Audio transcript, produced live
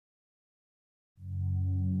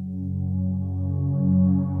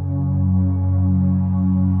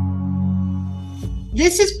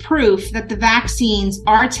this is proof that the vaccines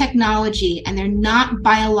are technology and they're not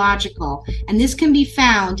biological. And this can be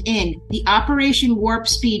found in the Operation Warp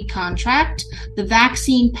Speed contract, the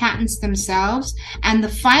vaccine patents themselves, and the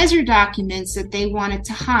Pfizer documents that they wanted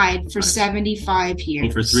to hide for 75 years.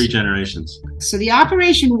 And for 3 generations. So the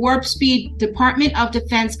Operation Warp Speed Department of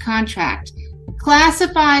Defense contract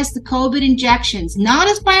classifies the COVID injections not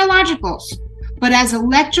as biologicals, but as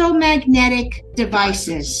electromagnetic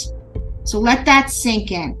devices. So let that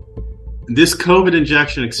sink in. This COVID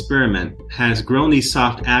injection experiment has grown these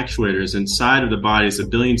soft actuators inside of the bodies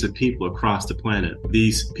of billions of people across the planet.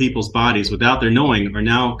 These people's bodies, without their knowing, are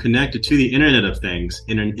now connected to the Internet of Things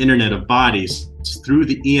in an Internet of Bodies through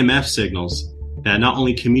the EMF signals that not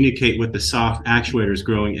only communicate with the soft actuators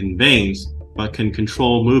growing in veins, but can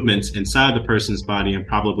control movements inside the person's body and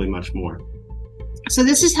probably much more. So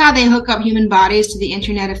this is how they hook up human bodies to the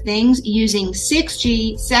Internet of Things using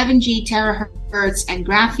 6G, 7G terahertz, and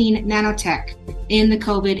graphene nanotech in the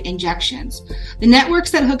COVID injections. The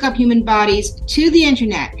networks that hook up human bodies to the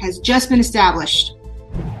Internet has just been established.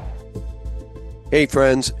 Hey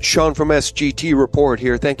friends, Sean from SGT Report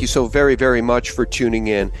here. Thank you so very, very much for tuning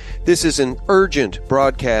in. This is an urgent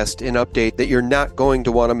broadcast and update that you're not going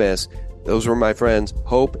to want to miss. Those were my friends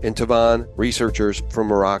Hope and Tivon, researchers from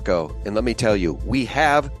Morocco. And let me tell you, we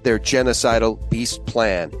have their genocidal beast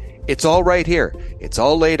plan. It's all right here. It's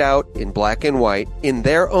all laid out in black and white, in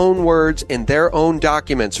their own words, in their own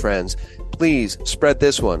documents, friends. Please spread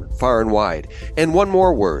this one far and wide. And one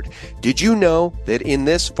more word. Did you know that in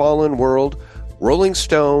this fallen world, Rolling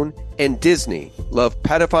Stone and Disney love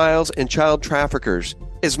pedophiles and child traffickers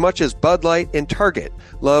as much as Bud Light and Target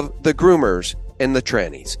love the groomers and the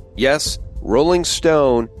trannies? Yes, Rolling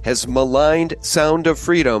Stone has maligned Sound of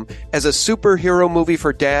Freedom as a superhero movie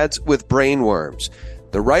for dads with brainworms.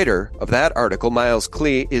 The writer of that article, Miles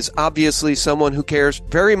Klee, is obviously someone who cares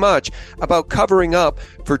very much about covering up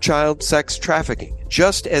for child sex trafficking,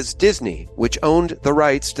 just as Disney, which owned the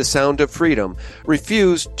rights to Sound of Freedom,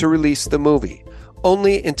 refused to release the movie.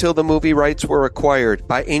 Only until the movie rights were acquired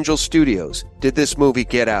by Angel Studios did this movie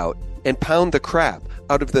get out and pound the crap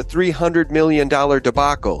out of the $300 million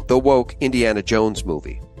debacle, the woke Indiana Jones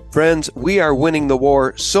movie. Friends, we are winning the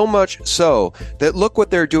war, so much so that look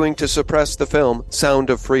what they're doing to suppress the film Sound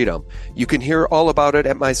of Freedom. You can hear all about it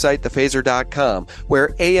at my site, thephaser.com, where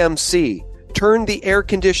AMC turned the air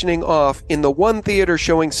conditioning off in the one theater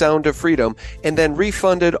showing Sound of Freedom and then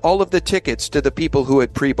refunded all of the tickets to the people who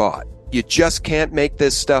had pre-bought. You just can't make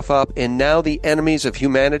this stuff up, and now the enemies of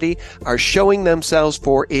humanity are showing themselves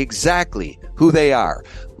for exactly who they are,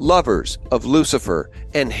 lovers of Lucifer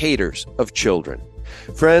and haters of children.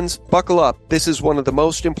 Friends, buckle up. This is one of the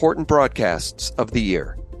most important broadcasts of the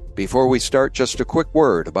year. Before we start, just a quick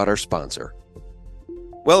word about our sponsor.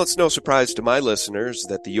 Well, it's no surprise to my listeners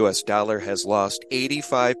that the U.S. dollar has lost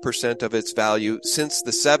 85% of its value since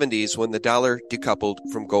the 70s when the dollar decoupled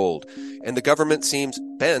from gold. And the government seems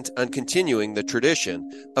bent on continuing the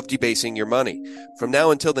tradition of debasing your money. From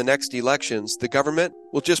now until the next elections, the government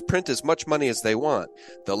will just print as much money as they want.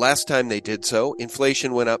 The last time they did so,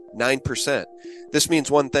 inflation went up 9%. This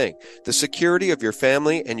means one thing: the security of your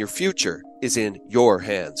family and your future is in your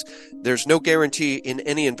hands. There's no guarantee in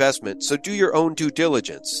any investment, so do your own due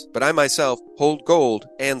diligence. But I myself hold gold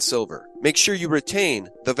and silver. Make sure you retain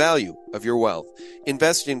the value of your wealth.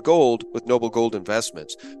 Invest in gold with Noble Gold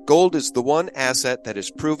Investments. Gold is the one asset that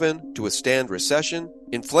is proven to withstand recession,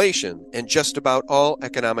 inflation, and just about all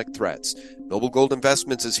economic threats. Noble Gold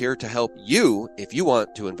Investments is here to help you if you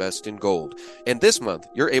want to invest in gold. And this month,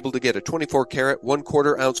 you're able to get a 24-karat,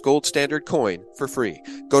 1/4 ounce gold standard coin for free.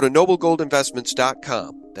 Go to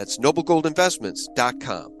noblegoldinvestments.com. That's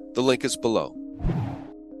noblegoldinvestments.com. The link is below.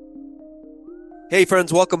 Hey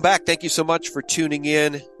friends, welcome back. Thank you so much for tuning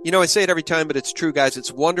in. You know, I say it every time, but it's true, guys.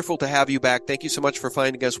 It's wonderful to have you back. Thank you so much for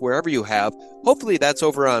finding us wherever you have. Hopefully that's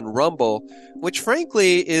over on Rumble, which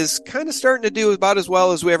frankly is kind of starting to do about as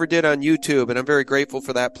well as we ever did on YouTube. And I'm very grateful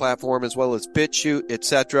for that platform, as well as BitChute,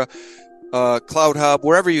 etc. Cloud Hub,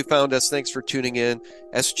 wherever you found us. Thanks for tuning in.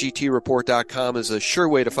 SGTreport.com is a sure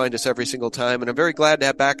way to find us every single time. And I'm very glad to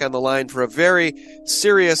have back on the line for a very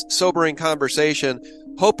serious, sobering conversation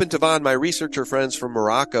Hope and Tivon, my researcher friends from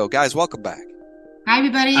Morocco. Guys, welcome back. Hi,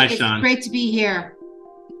 everybody. Hi, it's Sean. great to be here.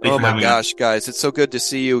 Oh my gosh, guys, it's so good to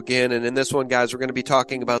see you again. And in this one, guys, we're going to be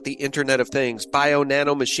talking about the Internet of Things,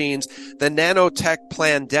 bio-nano machines, the nanotech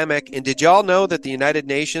pandemic. And did y'all know that the United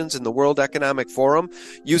Nations and the World Economic Forum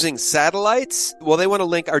using satellites? Well, they want to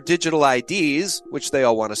link our digital IDs, which they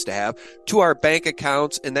all want us to have, to our bank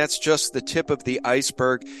accounts. And that's just the tip of the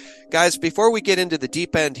iceberg. Guys, before we get into the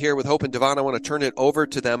deep end here with Hope and Tivon, I want to turn it over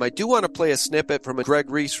to them. I do want to play a snippet from a Greg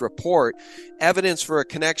Reese report, evidence for a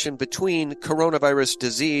connection between coronavirus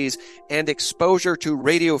disease and exposure to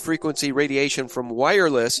radio frequency radiation from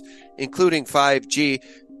wireless, including 5G.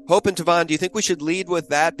 Hope and Tivon, do you think we should lead with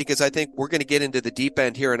that? Because I think we're going to get into the deep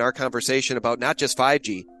end here in our conversation about not just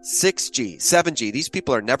 5G, 6G, 7G. These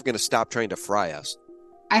people are never going to stop trying to fry us.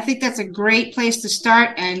 I think that's a great place to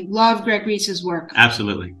start, and love Greg Reese's work.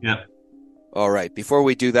 Absolutely. Yeah. All right. Before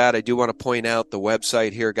we do that, I do want to point out the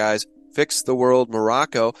website here, guys. Fix the World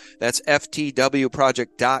Morocco. That's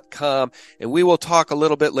ftwproject.com. And we will talk a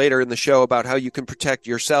little bit later in the show about how you can protect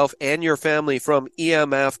yourself and your family from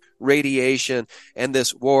EMF radiation and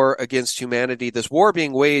this war against humanity, this war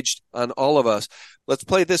being waged on all of us. Let's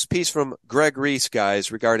play this piece from Greg Reese, guys,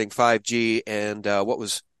 regarding 5G and what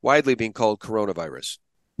was widely being called coronavirus.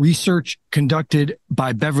 Research conducted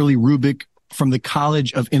by Beverly Rubik from the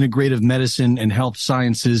College of Integrative Medicine and Health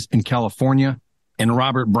Sciences in California, and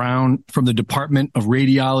Robert Brown from the Department of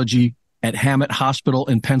Radiology at Hammett Hospital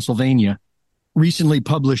in Pennsylvania, recently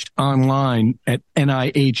published online at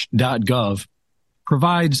nih.gov,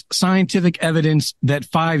 provides scientific evidence that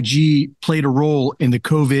 5G played a role in the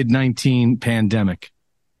COVID-19 pandemic.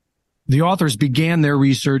 The authors began their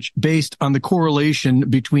research based on the correlation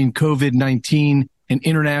between COVID-19 and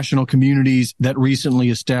international communities that recently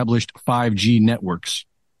established 5G networks.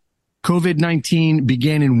 COVID-19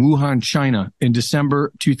 began in Wuhan, China in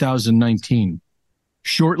December 2019,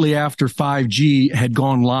 shortly after 5G had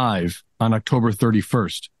gone live on October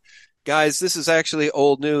 31st. Guys, this is actually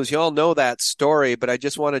old news. You all know that story, but I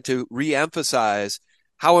just wanted to reemphasize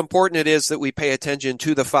how important it is that we pay attention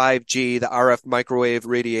to the 5G, the RF microwave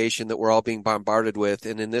radiation that we're all being bombarded with.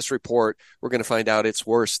 And in this report, we're going to find out it's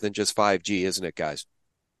worse than just 5G, isn't it, guys?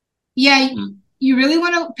 Yeah, you really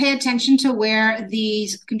want to pay attention to where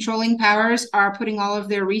these controlling powers are putting all of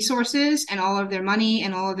their resources and all of their money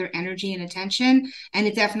and all of their energy and attention. And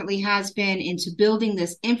it definitely has been into building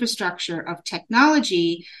this infrastructure of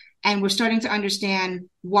technology. And we're starting to understand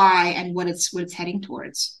why and what it's heading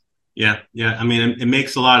towards. Yeah. I mean, it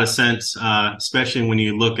makes a lot of sense, especially when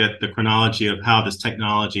you look at the chronology of how this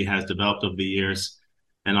technology has developed over the years.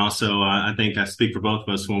 And also, I think I speak for both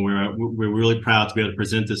of us when we're really proud to be able to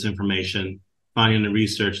present this information, finding the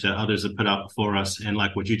research that others have put out before us. And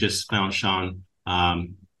like what you just found, Sean,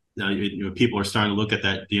 people are starting to look at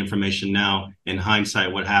the information now in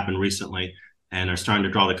hindsight, what happened recently, and are starting to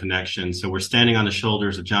draw the connection. So we're standing on the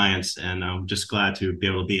shoulders of giants, and I'm just glad to be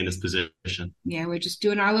able to be in this position. Yeah, we're just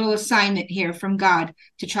doing our little assignment here from God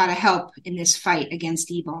to try to help in this fight against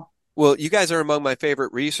evil. Well, you guys are among my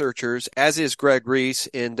favorite researchers, as is Greg Reese,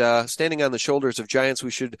 and standing on the shoulders of giants,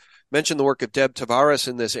 we should mention the work of Deb Tavares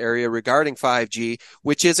in this area regarding 5G,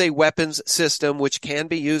 which is a weapons system which can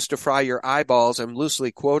be used to fry your eyeballs. I'm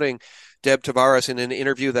loosely quoting Deb Tavares in an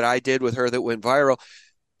interview that I did with her that went viral.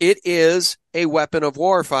 It is a weapon of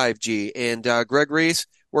war, 5G. And Greg Reese,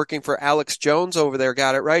 working for Alex Jones over there,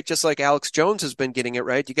 got it right, just like Alex Jones has been getting it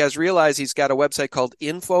right. You guys realize he's got a website called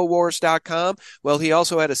Infowars.com? Well, he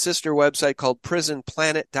also had a sister website called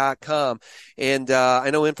PrisonPlanet.com. And I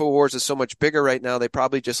know Infowars is so much bigger right now, they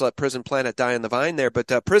probably just let Prison Planet die on the vine there.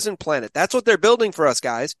 But Prison Planet, that's what they're building for us,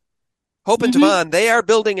 guys. Hope and Tivon, they are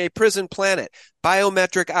building a Prison Planet,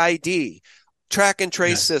 biometric ID, track and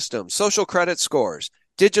trace system, social credit scores,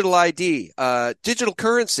 digital ID, digital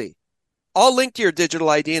currency, all linked to your digital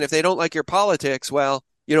ID. And if they don't like your politics, well,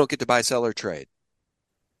 you don't get to buy, sell, or trade.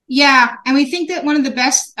 Yeah. And we think that one of the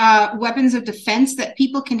best weapons of defense that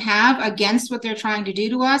people can have against what they're trying to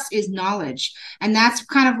do to us is knowledge. And that's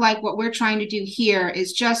kind of like what we're trying to do here,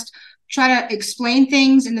 is just try to explain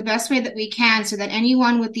things in the best way that we can so that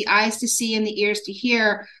anyone with the eyes to see and the ears to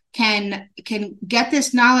hear can get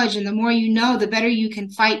this knowledge. And the more you know, the better you can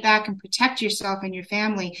fight back and protect yourself and your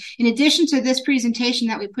family. In addition to this presentation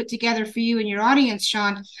that we put together for you and your audience,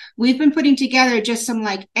 Sean, we've been putting together just some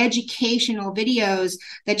like educational videos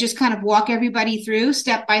that just kind of walk everybody through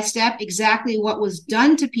step by step exactly what was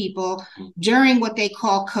done to people during what they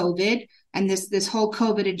call COVID and this whole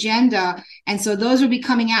COVID agenda. And so those will be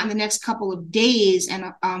coming out in the next couple of days. And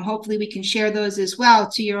hopefully we can share those as well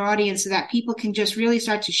to your audience so that people can just really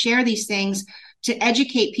start to share these things to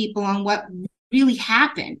educate people on what really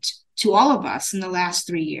happened to all of us in the last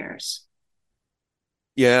 3 years.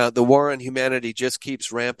 Yeah, the war on humanity just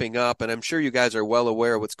keeps ramping up, and I'm sure you guys are well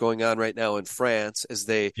aware of what's going on right now in France as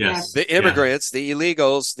the Yes. Yeah. immigrants, the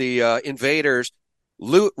illegals, the invaders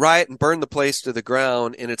loot, riot, and burn the place to the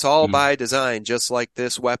ground, and it's all Mm. by design, just like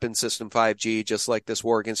this weapon system 5G, just like this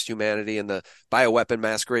war against humanity and the bioweapon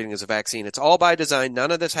masquerading as a vaccine. It's all by design. None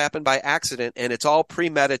of this happened by accident, and it's all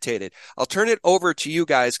premeditated. I'll turn it over to you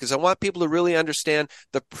guys because I want people to really understand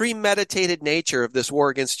the premeditated nature of this war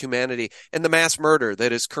against humanity and the mass murder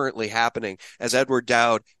that is currently happening, as Edward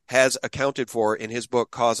Dowd has accounted for in his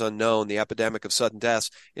book, Cause Unknown, The Epidemic of Sudden Deaths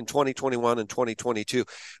in 2021 and 2022.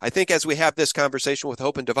 I think as we have this conversation with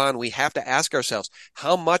Hope and Tivon, we have to ask ourselves,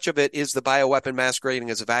 how much of it is the bioweapon masquerading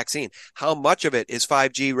as a vaccine? How much of it is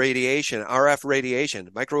 5G radiation, RF radiation,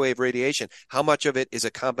 microwave radiation? How much of it is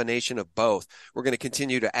a combination of both? We're going to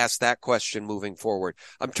continue to ask that question moving forward.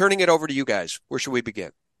 I'm turning it over to you guys. Where should we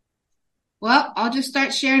begin? Well, I'll just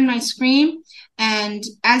start sharing my screen. And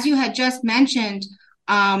as you had just mentioned,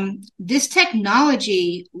 this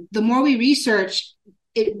technology, the more we research,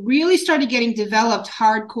 it really started getting developed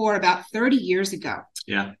hardcore about 30 years ago.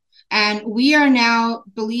 Yeah. And we are now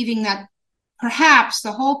believing that perhaps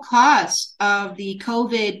the whole cause of the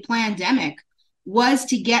COVID pandemic was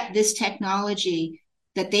to get this technology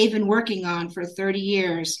that they've been working on for 30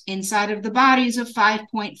 years inside of the bodies of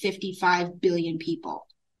 5.55 billion people.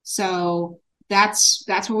 So that's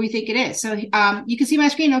where we think it is. So you can see my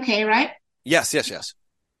screen okay, right? Yes.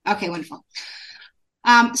 Okay, wonderful.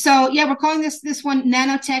 So yeah, we're calling this one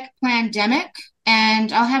Nanotech Plandemic,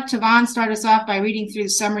 and I'll have Tivon start us off by reading through the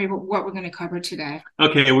summary of what we're going to cover today.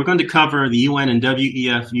 Okay, we're going to cover the UN and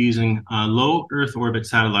WEF using low Earth orbit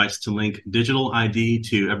satellites to link digital ID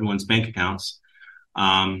to everyone's bank accounts.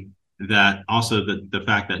 That also the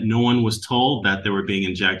fact that no one was told that they were being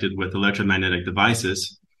injected with electromagnetic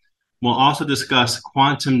devices. We'll also discuss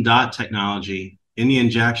quantum dot technology in the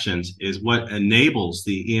injections is what enables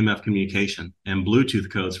the EMF communication and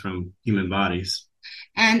Bluetooth codes from human bodies.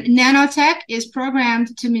 And nanotech is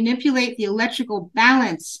programmed to manipulate the electrical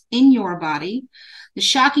balance in your body. The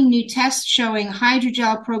shocking new test showing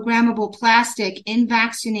hydrogel programmable plastic in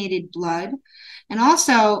vaccinated blood. And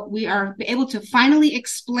also, we are able to finally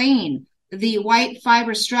explain the white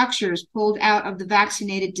fiber structures pulled out of the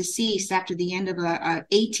vaccinated deceased after the end of a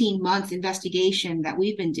 18-month investigation that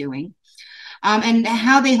we've been doing. And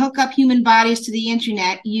how they hook up human bodies to the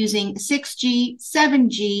internet using 6G,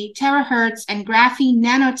 7G, terahertz, and graphene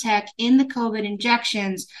nanotech in the COVID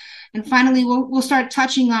injections. And finally, we'll start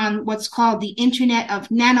touching on what's called the Internet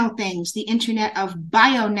of Nano Things, the Internet of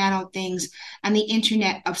Bio Nano Things, and the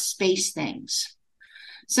Internet of Space Things.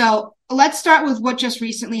 So let's start with what just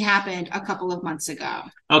recently happened a couple of months ago.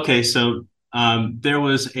 Okay, so there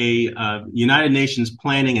was a United Nations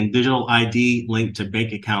Planning and Digital ID linked to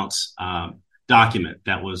bank accounts document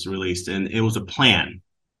that was released, and it was a plan.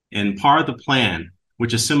 And part of the plan,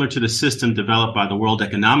 which is similar to the system developed by the World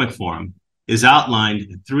Economic Forum, is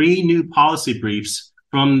outlined 3 new policy briefs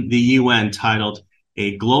from the UN titled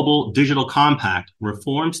A Global Digital Compact,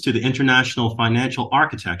 Reforms to the International Financial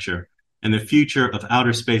Architecture and the Future of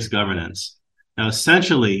Outer Space Governance. Now,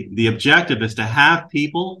 essentially, the objective is to have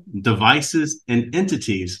people, devices, and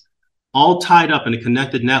entities all tied up in a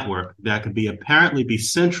connected network that could be apparently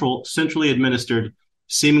centrally administered,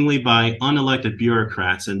 seemingly by unelected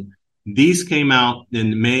bureaucrats. And these came out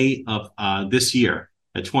in May of this year,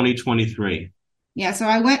 2023. Yeah, so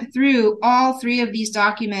I went through all 3 of these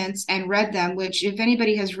documents and read them, which if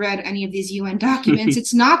anybody has read any of these UN documents,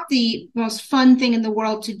 it's not the most fun thing in the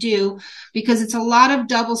world to do because it's a lot of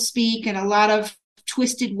doublespeak and a lot of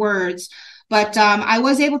twisted words. But I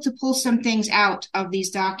was able to pull some things out of these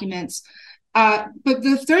documents. But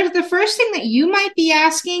the first thing that you might be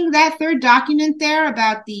asking, that 3rd document there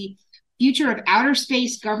about the future of outer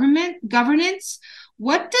space governance,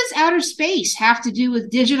 what does outer space have to do with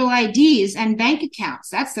digital IDs and bank accounts?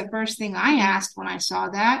 That's the first thing I asked when I saw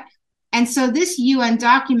that. And so this UN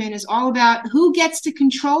document is all about who gets to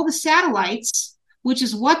control the satellites, which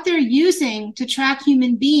is what they're using to track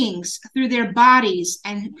human beings through their bodies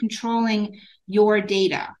and controlling your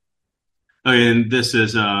data. And this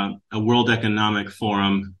is a World Economic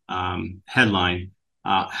Forum headline,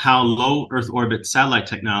 how low Earth orbit satellite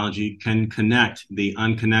technology can connect the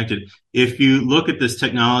unconnected. If you look at this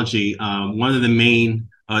technology, one of the main,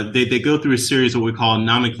 they go through a series of what we call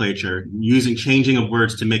nomenclature, changing of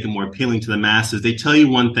words to make it more appealing to the masses. They tell you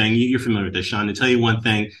one thing, you're familiar with this, Sean, they tell you one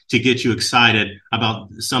thing to get you excited about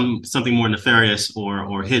something more nefarious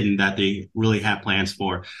or hidden that they really have plans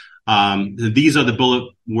for. These are the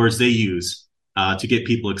bullet words they use to get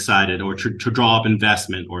people excited or to draw up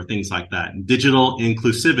investment or things like that. Digital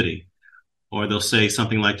inclusivity, Or they'll say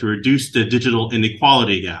something like to reduce the digital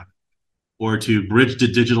inequality gap, or to bridge the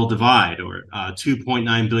digital divide, or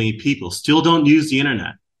 2.9 billion people still don't use the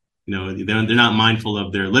internet. You know, they're not mindful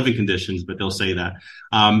of their living conditions, but they'll say that.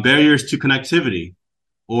 Barriers to connectivity,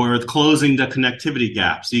 or closing the connectivity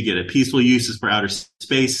gaps. You get it. Peaceful uses for outer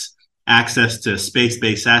space, access to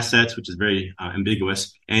space-based assets, which is very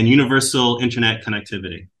ambiguous, and universal internet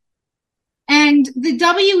connectivity. And the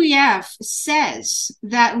WEF says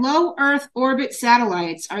that low Earth orbit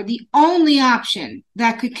satellites are the only option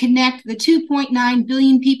that could connect the 2.9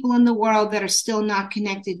 billion people in the world that are still not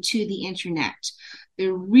connected to the internet.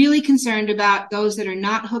 They're really concerned about those that are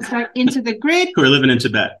not hooked up into the grid. Who are living in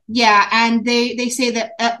Tibet. Yeah, and they say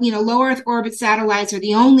that, low Earth orbit satellites are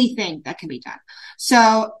the only thing that can be done.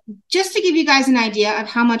 So just to give you guys an idea of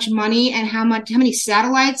how much money and how many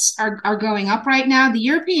satellites are going up right now, the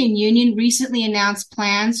European Union recently announced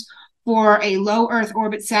plans for a low Earth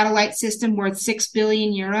orbit satellite system worth 6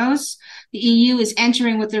 billion euros. The EU is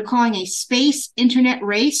entering what they're calling a space internet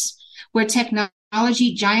race, where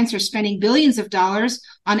technology giants are spending billions of dollars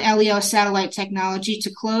on LEO satellite technology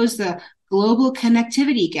to close the global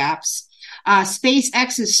connectivity gaps.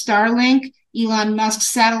 SpaceX's Starlink, Elon Musk's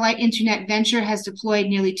satellite internet venture, has deployed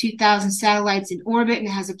nearly 2,000 satellites in orbit and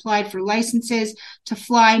has applied for licenses to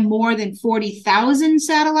fly more than 40,000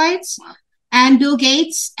 satellites. And Bill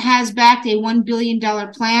Gates has backed a $1 billion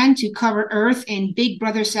plan to cover Earth in Big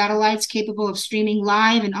Brother satellites capable of streaming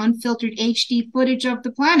live and unfiltered HD footage of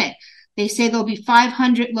the planet. They say there'll be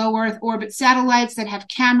 500 low Earth orbit satellites that have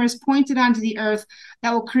cameras pointed onto the Earth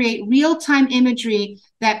that will create real-time imagery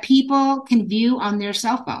that people can view on their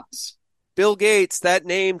cell phones. Bill Gates, that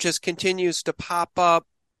name just continues to pop up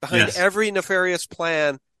behind every nefarious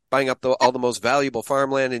plan, buying up all the most valuable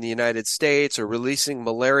farmland in the United States, or releasing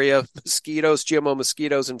malaria mosquitoes, GMO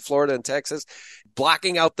mosquitoes in Florida and Texas,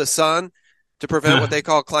 blocking out the sun to prevent what they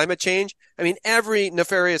call climate change. I mean, every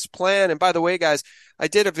nefarious plan. And by the way, guys, I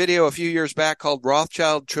did a video a few years back called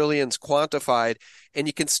Rothschild Trillions Quantified, and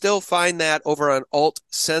you can still find that over on Alt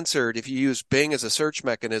Censored. If you use Bing as a search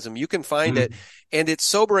mechanism, you can find it. And it's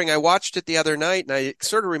sobering. I watched it the other night, and I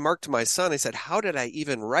sort of remarked to my son, I said, how did I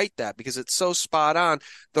even write that? Because it's so spot on.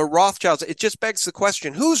 The Rothschilds, it just begs the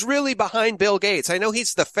question, who's really behind Bill Gates? I know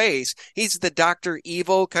he's the face. He's the Dr.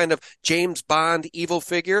 Evil, kind of James Bond evil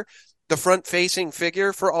figure, the front-facing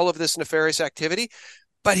figure for all of this nefarious activity.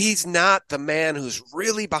 But he's not the man who's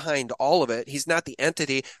really behind all of it. He's not the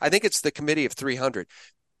entity. I think it's the Committee of 300.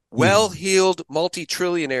 Well-heeled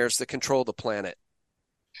multi-trillionaires that control the planet.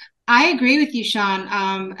 I agree with you, Sean.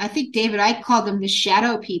 I think David Icke called them the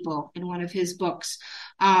shadow people in one of his books.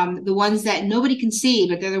 The ones that nobody can see,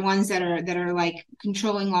 but they're the ones that are like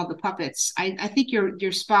controlling all the puppets. I think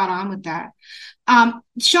you're spot on with that.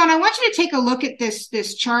 Sean, I want you to take a look at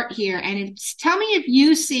this chart here and tell me if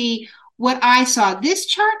you see what I saw. This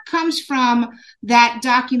chart comes from that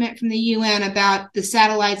document from the UN about the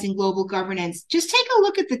satellites and global governance. Just take a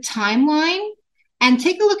look at the timeline and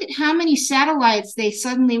take a look at how many satellites they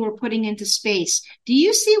suddenly were putting into space. Do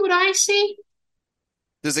you see what I see?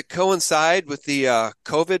 Does it coincide with the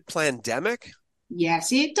COVID pandemic?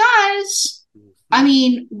 Yes, it does. I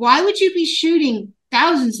mean, why would you be shooting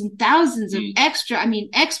thousands and thousands of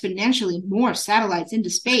exponentially more satellites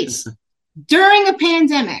into space during a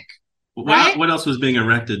pandemic? Right? What else was being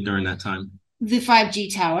erected during that time? The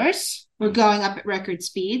 5G towers were going up at record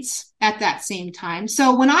speeds at that same time.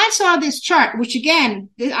 So when I saw this chart, which again,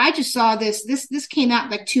 I just saw this came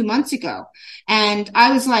out like 2 months ago. And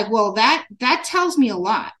I was like, well, that tells me a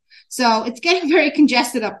lot. So it's getting very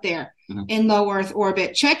congested up there in low Earth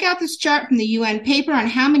orbit. Check out this chart from the UN paper on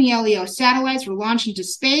how many LEO satellites were launched into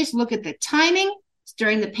space. Look at the timing. It's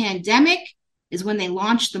during the pandemic is when they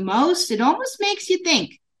launched the most. It almost makes you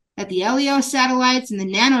think that the LEO satellites and the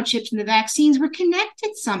nanochips and the vaccines were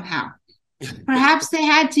connected somehow. Perhaps they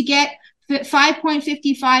had to get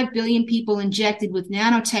 5.55 billion people injected with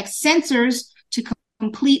Nanotech sensors to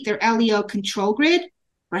complete their LEO control grid.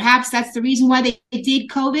 Perhaps that's the reason why they did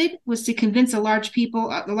COVID, was to convince a large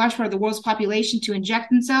part of the world's population to inject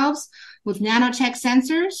themselves with nanotech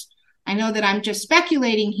sensors. I know that I'm just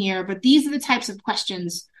speculating here, but these are the types of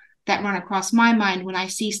questions that run across my mind when I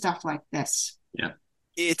see stuff like this. Yeah.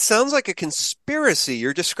 It sounds like a conspiracy.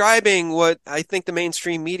 You're describing what I think the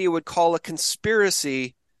mainstream media would call a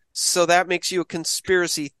conspiracy. So that makes you a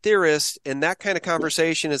conspiracy theorist, and that kind of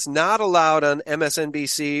conversation is not allowed on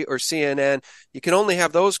MSNBC or CNN. You can only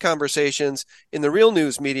have those conversations in the real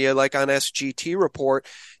news media, like on SGT Report.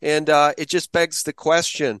 And it just begs the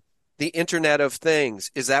question, the Internet of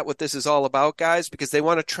Things. Is that what this is all about, guys? Because they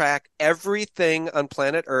want to track everything on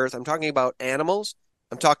planet Earth. I'm talking about animals,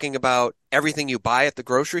 I'm talking about everything you buy at the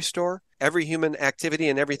grocery store, every human activity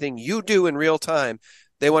and everything you do in real time.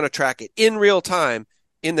 They want to track it in real time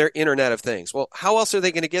in their Internet of Things. Well, how else are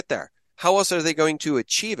they going to get there? How else are they going to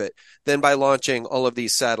achieve it than by launching all of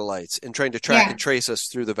these satellites and trying to track and trace us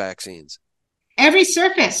through the vaccines? Every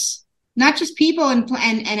surface, not just people and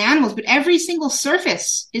animals, but every single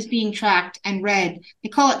surface is being tracked and read. They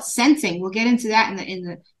call it sensing. We'll get into that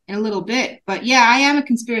in a little bit. But yeah, I am a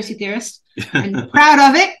conspiracy theorist. I'm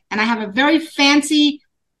proud of it, and I have a very fancy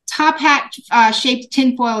top hat shaped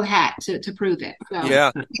tinfoil hat to prove it. So.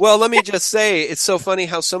 Yeah. Well, let me just say, it's so funny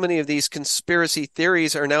how so many of these conspiracy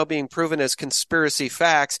theories are now being proven as conspiracy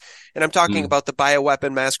facts. And I'm talking about the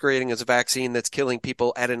bioweapon masquerading as a vaccine that's killing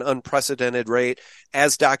people at an unprecedented rate,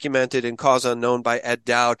 as documented in Cause Unknown by Ed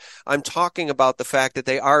Dowd. I'm talking about the fact that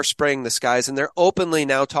they are spraying the skies, and they're openly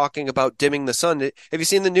now talking about dimming the sun. Have you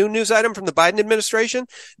seen the new news item from the Biden administration?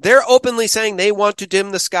 They're openly saying they want to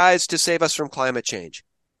dim the skies to save us from climate change.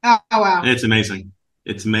 Oh, wow. It's amazing.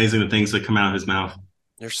 It's amazing the things that come out of his mouth.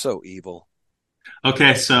 They're so evil.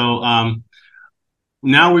 Okay, so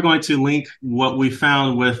now we're going to link what we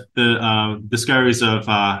found with the discoveries of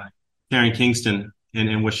Karen Kingston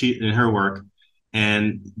and what she in her work.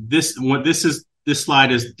 And this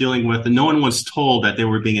slide is dealing with, and no one was told that they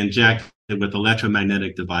were being injected with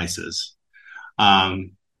electromagnetic devices.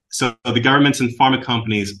 So the governments and pharma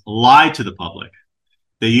companies lied to the public.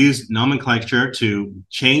 They used nomenclature to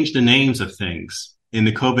change the names of things in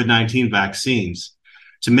the COVID-19 vaccines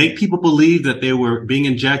to make people believe that they were being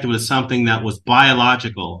injected with something that was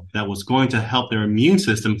biological, that was going to help their immune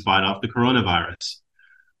system fight off the coronavirus.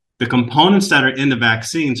 The components that are in the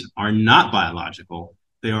vaccines are not biological.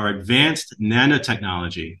 They are advanced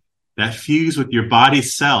nanotechnology that fuse with your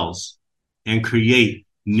body's cells and create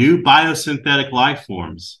new biosynthetic life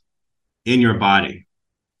forms in your body.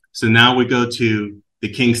 So now we go to the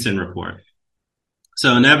Kingston report.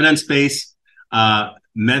 So an evidence-based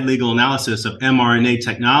med-legal analysis of mRNA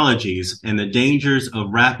technologies and the dangers of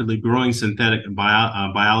rapidly growing synthetic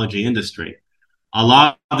biology industry. A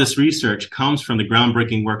lot of this research comes from the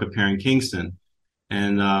groundbreaking work of Karen Kingston.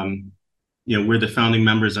 And, we're the founding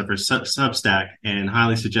members of her Substack and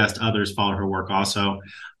highly suggest others follow her work also.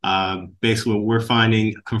 Basically, what we're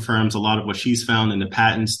finding confirms a lot of what she's found in the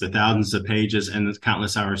patents, the thousands of pages and the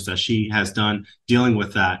countless hours that she has done dealing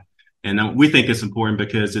with that. And we think it's important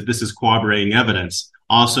because this is corroborating evidence.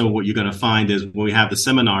 Also, what you're going to find is when we have the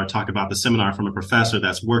seminar, talk about the seminar from a professor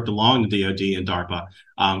that's worked along the DoD and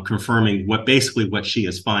DARPA, confirming what she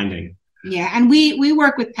is finding. Yeah, and we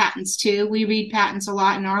work with patents too. We read patents a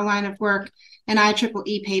lot in our line of work and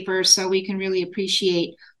IEEE papers, so we can really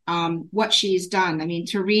appreciate what she's done. I mean,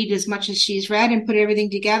 to read as much as she's read and put everything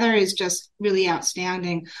together is just really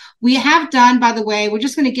outstanding. We have done, by the way, we're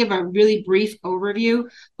just going to give a really brief overview,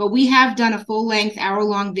 but we have done a full-length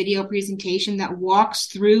hour-long video presentation that walks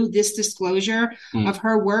through this disclosure of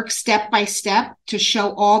her work step by step to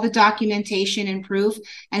show all the documentation and proof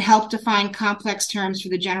and help define complex terms for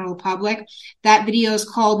the general public. That video is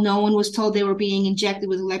called "No One Was Told They Were Being Injected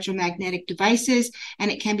with Electromagnetic Devices,"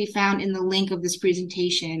 and it can be found in the link of this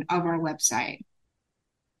presentation of our website.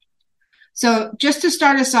 So just to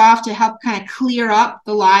start us off, to help kind of clear up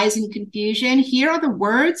the lies and confusion, here are the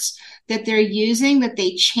words that they're using that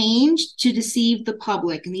they changed to deceive the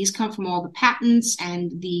public. And these come from all the patents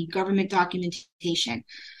and the government documentation.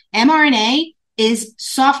 mRNA is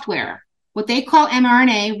software. What they call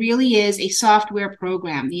mRNA really is a software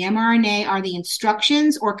program. The mRNA are the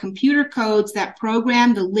instructions or computer codes that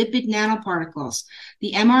program the lipid nanoparticles.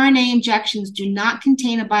 The mRNA injections do not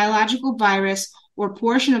contain a biological virus or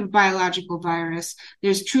portion of a biological virus.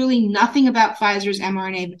 There's truly nothing about Pfizer's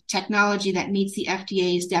mRNA technology that meets the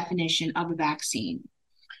FDA's definition of a vaccine.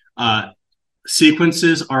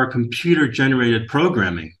 Sequences are computer-generated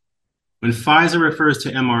programming. When Pfizer refers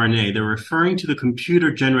to mRNA, they're referring to the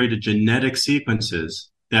computer-generated genetic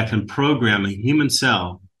sequences that can program a human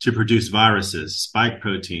cell to produce viruses, spike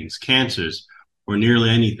proteins, cancers, or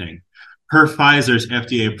nearly anything. Per Pfizer's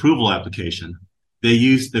FDA approval application, they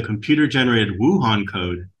used the computer-generated Wuhan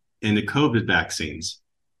code in the COVID vaccines.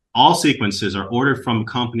 All sequences are ordered from a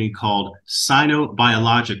company called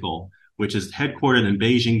Sinobiological, which is headquartered in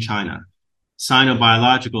Beijing, China.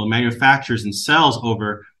 Sinobiological manufactures and sells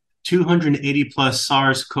over 280 plus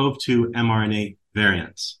SARS-CoV-2 mRNA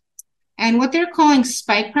variants. And what they're calling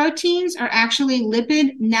spike proteins are actually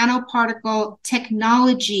lipid nanoparticle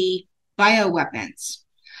technology bioweapons.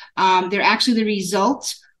 They're actually the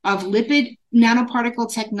result of lipid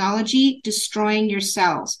nanoparticle technology destroying your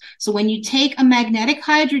cells. So when you take a magnetic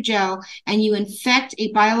hydrogel and you infect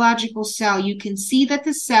a biological cell, you can see that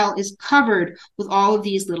the cell is covered with all of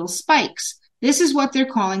these little spikes. This is what they're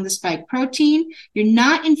calling the spike protein. You're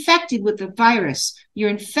not infected with the virus.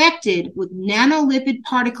 You're infected with nanolipid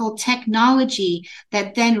particle technology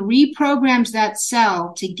that then reprograms that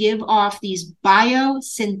cell to give off these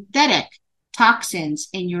biosynthetic toxins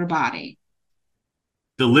in your body.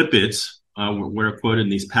 The lipids, were quoted in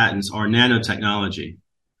these patents, are nanotechnology.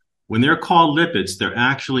 When they're called lipids, they're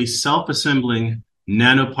actually self-assembling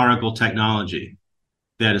nanoparticle technology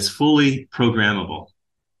that is fully programmable.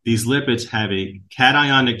 These lipids have a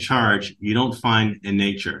cationic charge you don't find in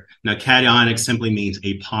nature. Now, cationic simply means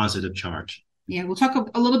a positive charge. Yeah, we'll talk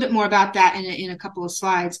a little bit more about that in a couple of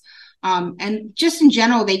slides. And just in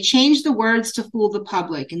general, they changed the words to fool the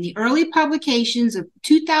public. In the early publications of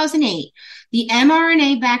 2008, the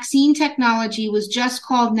mRNA vaccine technology was just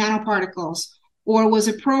called nanoparticles, or was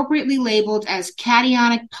appropriately labeled as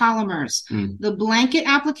cationic polymers. The blanket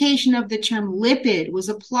application of the term lipid was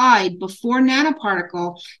applied before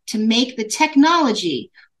nanoparticle to make the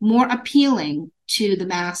technology more appealing to the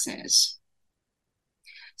masses.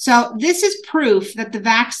 So this is proof that the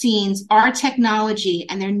vaccines are technology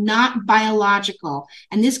and they're not biological.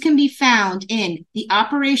 And this can be found in the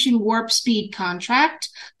Operation Warp Speed contract,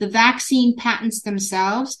 the vaccine patents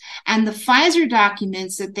themselves, and the Pfizer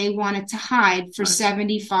documents that they wanted to hide for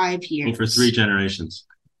 75 years. Well, for 3 generations.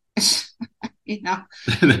 You know.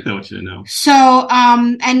 I want you to know. So,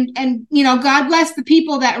 and you know, God bless the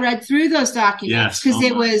people that read through those documents, because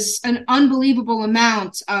it was an unbelievable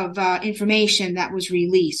amount of information that was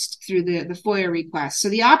released through the FOIA request. So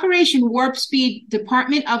the Operation Warp Speed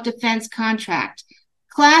Department of Defense contract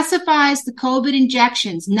classifies the COVID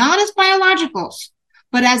injections not as biologicals,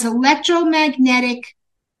 but as electromagnetic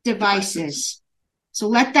devices. So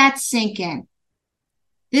let that sink in.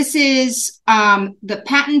 This is the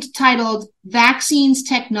patent titled Vaccines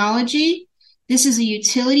Technology. This is a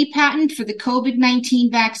utility patent for the COVID-19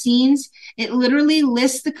 vaccines. It literally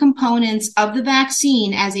lists the components of the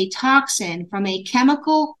vaccine as a toxin from a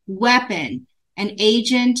chemical weapon, an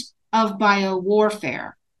agent of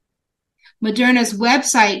biowarfare. Moderna's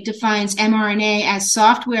website defines mRNA as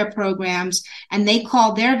software programs, and they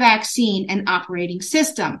call their vaccine an operating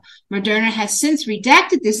system. Moderna has since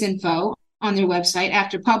redacted this info on their website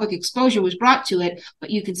after public exposure was brought to it, but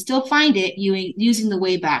you can still find it using the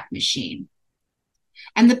Wayback Machine.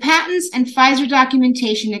 And the patents and Pfizer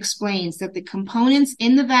documentation explains that the components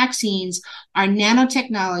in the vaccines are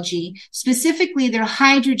nanotechnology. Specifically, they're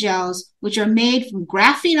hydrogels, which are made from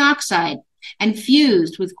graphene oxide and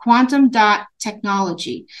fused with quantum dot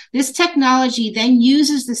technology. This technology then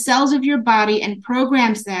uses the cells of your body and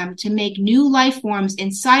programs them to make new life forms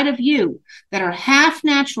inside of you that are half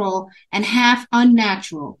natural and half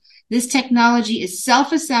unnatural. This technology is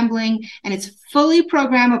self-assembling and it's fully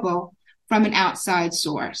programmable from an outside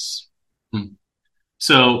source.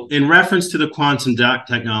 So in reference to the quantum dot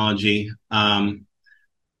technology,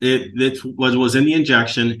 it was in the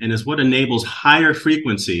injection and is what enables higher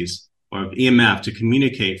frequencies or EMF to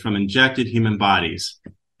communicate from injected human bodies.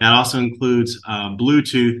 That also includes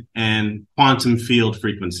Bluetooth and quantum field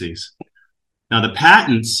frequencies. Now, the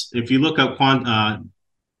patents, if you look up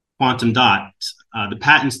quantum dots, the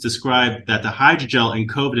patents describe that the hydrogel in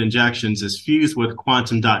COVID injections is fused with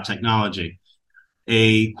quantum dot technology.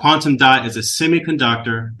 A quantum dot is a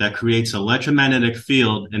semiconductor that creates an electromagnetic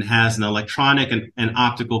field and has an electronic and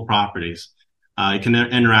optical properties. It can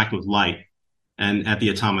interact with light and at the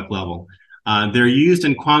atomic level. They're used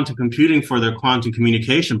in quantum computing for their quantum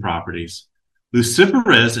communication properties.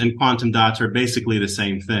 Luciferase and quantum dots are basically the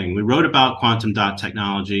same thing. We wrote about quantum dot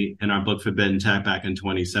technology in our book Forbidden Tech back in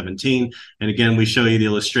 2017. And again, we show you the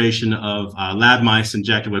illustration of lab mice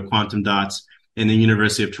injected with quantum dots in the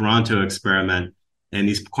University of Toronto experiment. And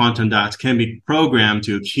these quantum dots can be programmed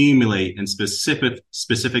to accumulate in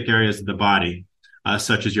specific areas of the body,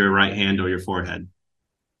 such as your right hand or your forehead.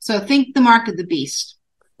 So think the mark of the beast.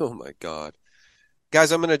 Oh, my God.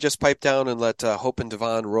 Guys, I'm going to just pipe down and let Hope and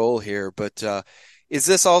Tivon roll here. But is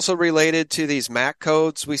this also related to these MAC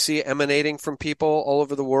codes we see emanating from people all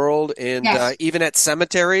over the world? And yes. Even at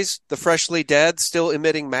cemeteries, the freshly dead still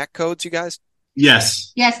emitting MAC codes, you guys?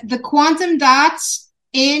 Yes. Yes, the quantum dots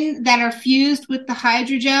that are fused with the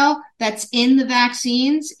hydrogel that's in the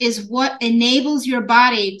vaccines is what enables your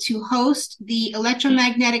body to host the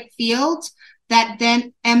electromagnetic fields that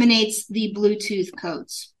then emanates the Bluetooth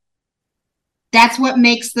codes. That's what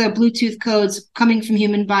makes the Bluetooth codes coming from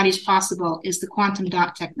human bodies possible, is the quantum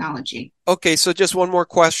dot technology. Okay, so just one more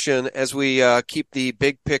question as we keep the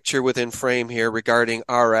big picture within frame here regarding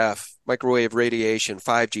RF, microwave radiation,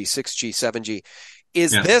 5G, 6G, 7G.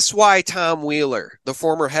 Is this why Tom Wheeler, the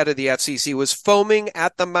former head of the FCC, was foaming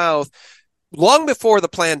at the mouth long before the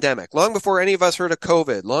pandemic, long before any of us heard of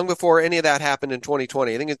COVID, long before any of that happened in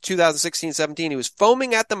 2020? I think in 2016, 17, he was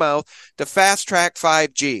foaming at the mouth to fast track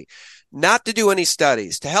 5G. Not to do any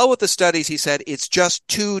studies. To hell with the studies, he said. It's just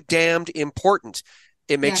too damned important.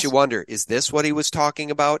 It makes you wonder, is this what he was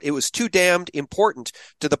talking about? It was too damned important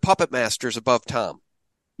to the puppet masters above Tom.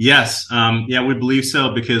 Yes. We believe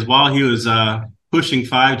so, because while he was pushing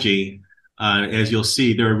 5G, as you'll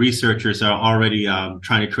see, there are researchers that are already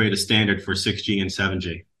trying to create a standard for 6G and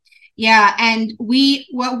 7G. Yeah, and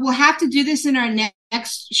we'll have to do this in our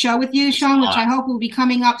next show with you, Sean, which I hope will be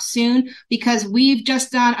coming up soon, because we've just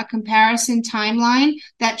done a comparison timeline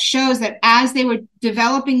that shows that as they were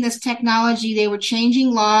developing this technology, they were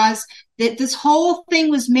changing laws, that this whole thing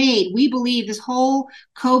was made. We believe this whole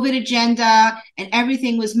COVID agenda and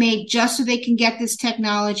everything was made just so they can get this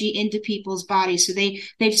technology into people's bodies. So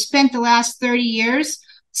they've spent the last 30 years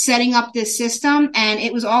setting up this system, and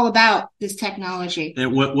it was all about this technology.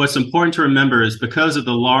 And what's important to remember is, because of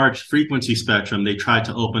the large frequency spectrum they tried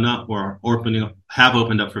to open up have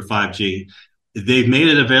opened up for 5G, they've made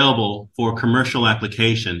it available for commercial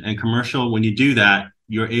application. And commercial, when you do that,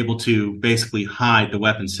 you're able to basically hide the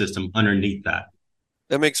weapon system underneath that.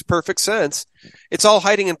 That makes perfect sense. It's all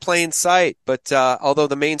hiding in plain sight. But although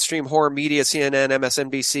the mainstream horror media, CNN,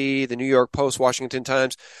 MSNBC, the New York Post, Washington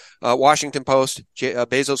Times, Washington Post,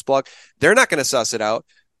 Bezos blog, they're not going to suss it out.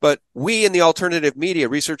 But we in the alternative media,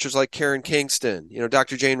 researchers like Karen Kingston,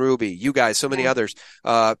 Dr. Jane Ruby, you guys, so many others,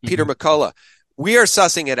 Peter McCullough, we are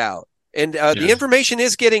sussing it out. And the information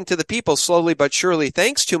is getting to the people slowly but surely,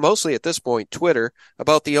 thanks to mostly at this point Twitter,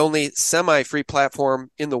 about the only semi-free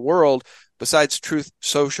platform in the world besides Truth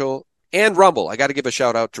Social and Rumble. I got to give a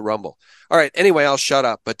shout out to Rumble. All right. Anyway, I'll shut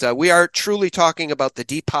up. But we are truly talking about the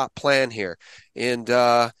Depop plan here. And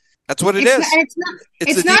that's what it is.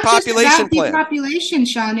 It's the depopulation plan. Depopulation,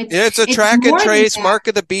 Sean. It's a track and trace, mark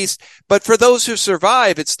of the beast. But for those who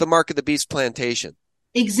survive, it's the mark of the beast plantation.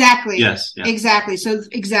 Exactly. Yes. Exactly. So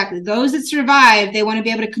exactly. Those that survive, they want to be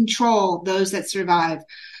able to control those that survive.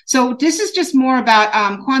 So this is just more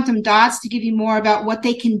about quantum dots, to give you more about what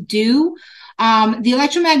they can do. The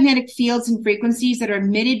electromagnetic fields and frequencies that are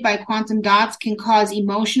emitted by quantum dots can cause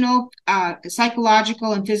emotional,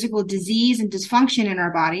 psychological, and physical disease and dysfunction in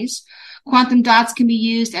our bodies. Quantum dots can be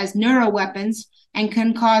used as neuroweapons and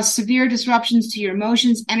can cause severe disruptions to your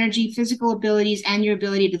emotions, energy, physical abilities, and your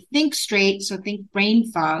ability to think straight. So think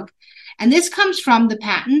brain fog. And this comes from the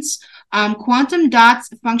patents. Quantum dots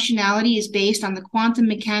functionality is based on the quantum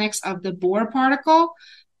mechanics of the Bohr particle.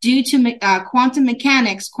 Due to quantum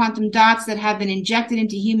mechanics, quantum dots that have been injected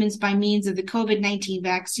into humans by means of the COVID-19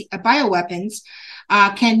 vaccine bioweapons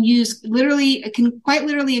can quite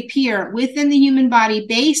literally appear within the human body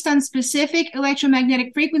based on specific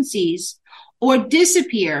electromagnetic frequencies, or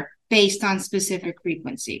disappear based on specific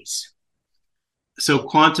frequencies. So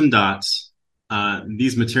quantum dots,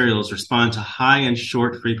 these materials respond to high and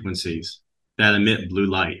short frequencies that emit blue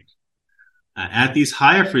light. At these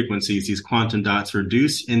higher frequencies, these quantum dots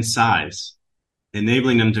reduce in size,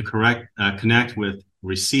 enabling them to connect with,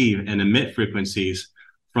 receive, and emit frequencies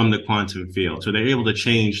from the quantum field. So they're able to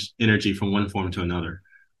change energy from one form to another.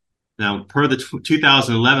 Now, per the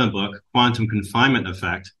 2011 book, Quantum Confinement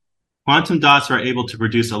Effect, quantum dots are able to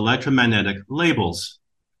produce electromagnetic labels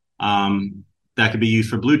that could be used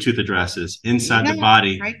for Bluetooth addresses inside the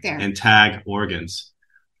body and tag organs.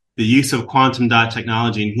 The use of quantum dot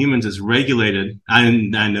technology in humans is regulated. I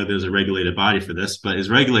know there's a regulated body for this, but is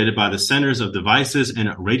regulated by the Centers of Devices and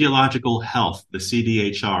Radiological Health, the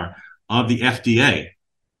CDHR, of the FDA,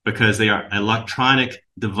 because they are electronic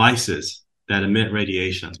devices that emit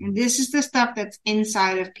radiation. And this is the stuff that's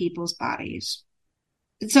inside of people's bodies.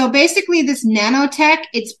 So basically this nanotech,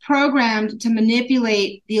 it's programmed to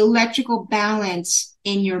manipulate the electrical balance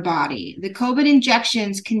in your body. The COVID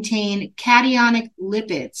injections contain cationic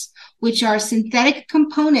lipids, which are synthetic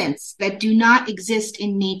components that do not exist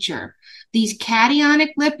in nature. These cationic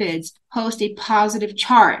lipids host a positive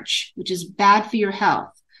charge, which is bad for your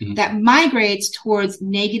health, that migrates towards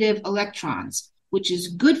negative electrons, which is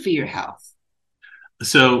good for your health.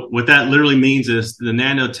 So what that literally means is the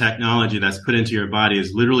nanotechnology that's put into your body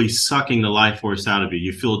is literally sucking the life force out of you.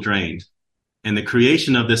 You feel drained. And the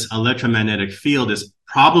creation of this electromagnetic field is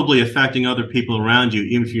probably affecting other people around you,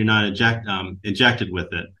 even if you're not injected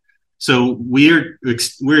with it. So we're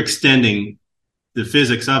extending the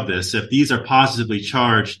physics of this. If these are positively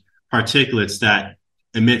charged particulates that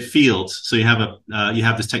emit fields, so you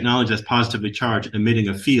have this technology that's positively charged emitting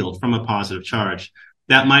a field from a positive charge,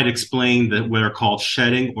 that might explain what are called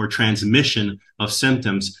shedding or transmission of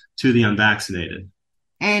symptoms to the unvaccinated.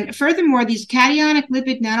 And furthermore, these cationic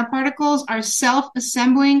lipid nanoparticles are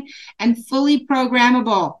self-assembling and fully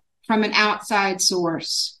programmable from an outside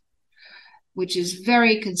source, which is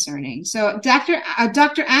very concerning. So Dr.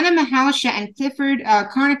 Anna Mahalsha and Clifford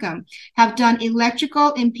Carnicum have done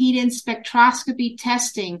electrical impedance spectroscopy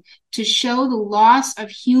testing to show the loss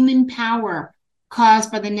of human power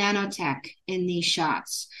caused by the nanotech in these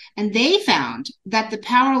shots. And they found that the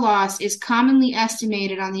power loss is commonly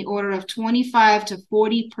estimated on the order of 25 to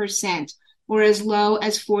 40%, or as low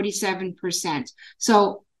as 47%.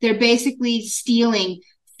 So they're basically stealing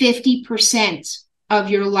 50% of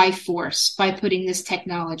your life force by putting this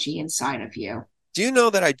technology inside of you. Do you know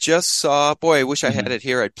that I just saw, boy, I wish I had it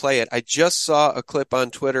here, I'd play it. I just saw a clip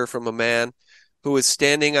on Twitter from a man who was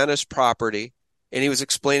standing on his property, and he was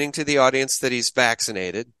explaining to the audience that he's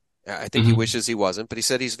vaccinated. I think he wishes he wasn't, but he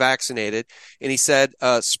said he's vaccinated. And he said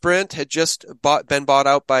Sprint had just been bought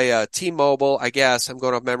out by T-Mobile, I guess. I'm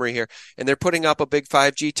going off memory here. And they're putting up a big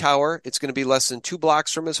 5G tower. It's going to be less than 2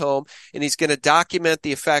 blocks from his home. And he's going to document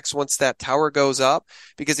the effects once that tower goes up.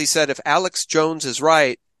 Because he said, if Alex Jones is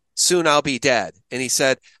right, soon I'll be dead. And he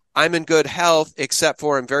said, I'm in good health, except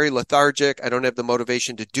for I'm very lethargic. I don't have the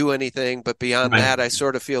motivation to do anything. But beyond that, I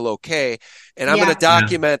sort of feel okay. And I'm going to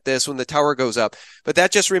document this when the tower goes up. But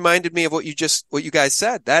that just reminded me of what you guys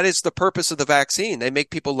said. That is the purpose of the vaccine. They make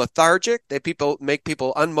people lethargic. Make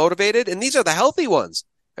people unmotivated. And these are the healthy ones.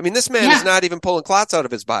 I mean, this man is not even pulling clots out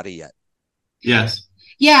of his body yet. Yes.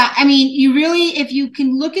 Yeah, I mean, you really, if you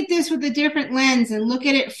can look at this with a different lens and look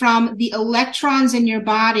at it from the electrons in your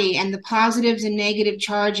body and the positives and negative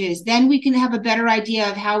charges, then we can have a better idea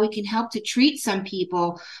of how we can help to treat some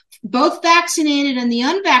people, both vaccinated and the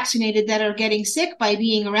unvaccinated, that are getting sick by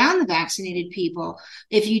being around the vaccinated people.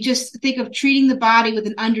 If you just think of treating the body with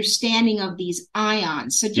an understanding of these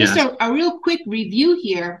ions. So just a real quick review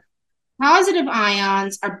here. Positive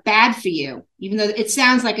ions are bad for you, even though it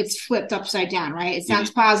sounds like it's flipped upside down, right? It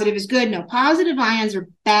sounds positive is good. No, positive ions are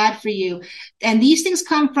bad for you. And these things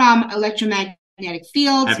come from electromagnetic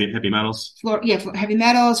fields. Heavy metals. Heavy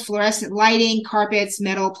metals, fluorescent lighting, carpets,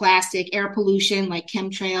 metal, plastic, air pollution like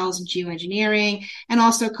chemtrails and geoengineering, and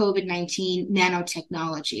also COVID-19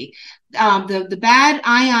 nanotechnology. The bad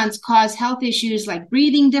ions cause health issues like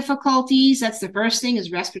breathing difficulties. That's the first thing,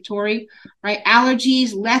 is respiratory, right?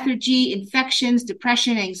 Allergies, lethargy, infections,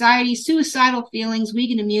 depression, anxiety, suicidal feelings,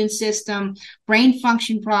 weakened immune system, brain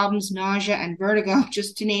function problems, nausea, and vertigo,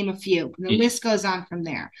 just to name a few. The list goes on from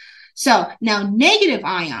there. So now negative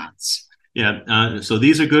ions. So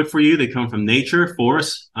these are good for you. They come from nature,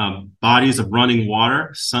 forests, bodies of running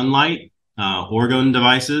water, sunlight, organ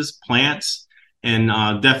devices, plants, and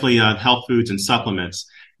definitely health foods and supplements.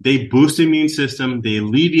 They boost the immune system. They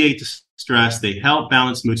alleviate the stress. They help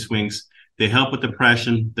balance mood swings. They help with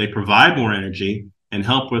depression. They provide more energy and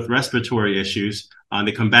help with respiratory issues.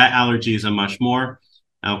 They combat allergies and much more.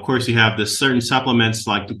 Now, of course, you have the certain supplements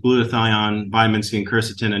like the glutathione, vitamin C, and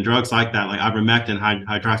quercetin, and drugs like that, like ivermectin,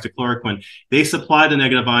 hydroxychloroquine. They supply the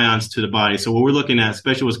negative ions to the body. So what we're looking at,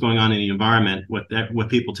 especially what's going on in the environment with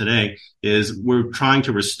people today, is we're trying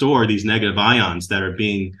to restore these negative ions that are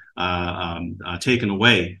being taken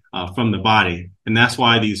away from the body. And that's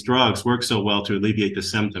why these drugs work so well to alleviate the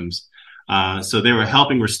symptoms. So they were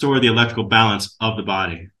helping restore the electrical balance of the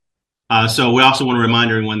body. So we also want to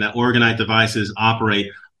remind everyone that orgonite devices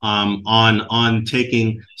operate on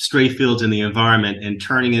taking stray fields in the environment and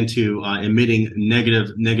turning into emitting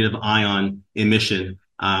negative ion emission.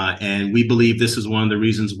 And we believe this is one of the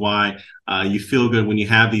reasons why you feel good when you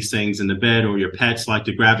have these things in the bed, or your pets like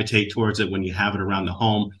to gravitate towards it when you have it around the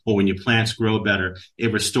home, or when your plants grow better.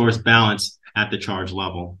 It restores balance at the charge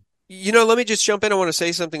level. Let me just jump in. I want to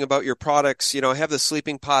say something about your products. I have the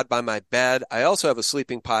sleeping pod by my bed. I also have a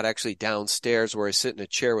sleeping pod actually downstairs where I sit in a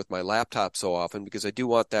chair with my laptop so often, because I do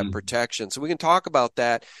want that protection. So we can talk about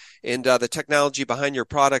that and the technology behind your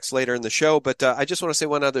products later in the show. But I just want to say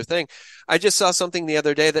one other thing. I just saw something the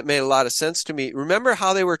other day that made a lot of sense to me. Remember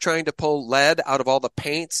how they were trying to pull lead out of all the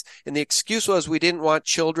paints? And the excuse was we didn't want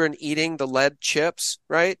children eating the lead chips,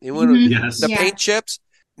 right? The paint chips.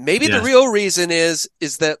 Maybe the real reason is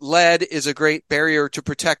that lead is a great barrier to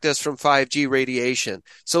protect us from 5G radiation.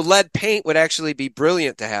 So lead paint would actually be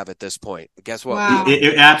brilliant to have at this point. But guess what? Wow.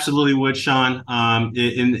 It absolutely would, Sean.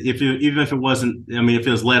 Even if it wasn't, if it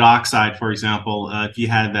was lead oxide, for example, if you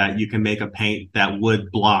had that, you can make a paint that would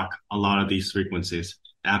block a lot of these frequencies.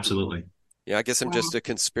 Absolutely. Yeah, I guess I'm just a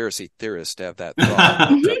conspiracy theorist to have that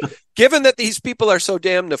thought. Given that these people are so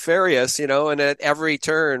damn nefarious, and at every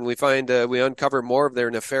turn we find we uncover more of their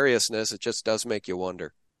nefariousness, it just does make you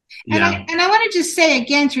wonder. Yeah. And I want to just say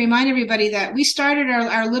again to remind everybody that we started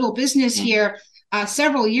our little business here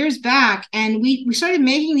several years back, and we started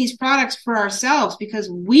making these products for ourselves because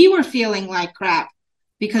we were feeling like crap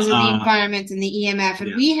because of the environment and the EMF,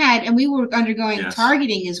 and we were undergoing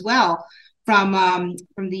targeting as well from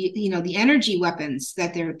the the energy weapons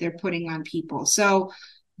that they're putting on people. So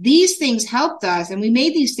these things helped us, and we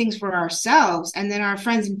made these things for ourselves. And then our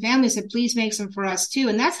friends and family said, please make some for us too.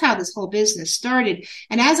 And that's how this whole business started.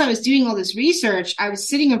 And as I was doing all this research, I was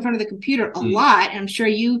sitting in front of the computer a lot. And I'm sure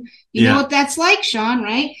you know what that's like, Sean,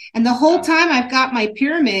 right? And the whole time I've got my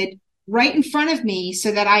pyramid right in front of me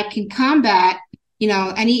so that I can combat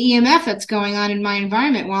any EMF that's going on in my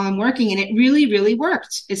environment while I'm working. And it really, really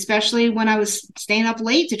worked, especially when I was staying up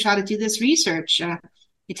late to try to do this research.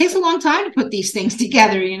 It takes a long time to put these things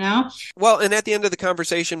together, Well, and at the end of the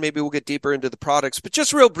conversation, maybe we'll get deeper into the products, but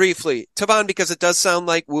just real briefly, Tivon, because it does sound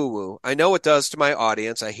like woo-woo. I know it does to my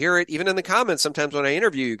audience. I hear it even in the comments sometimes when I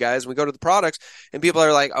interview you guys, we go to the products and people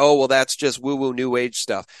are like, oh, well, that's just woo-woo new age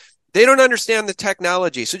stuff. They don't understand the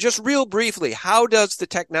technology. So just real briefly, how does the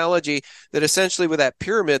technology that essentially with that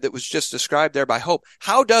pyramid that was just described there by Hope,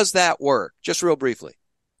 how does that work? Just real briefly.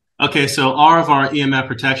 Okay, so all of our EMF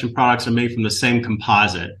protection products are made from the same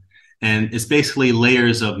composite, and it's basically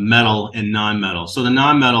layers of metal and non-metal. So the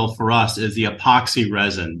non-metal for us is the epoxy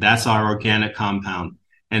resin. That's our organic compound,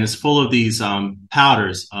 and it's full of these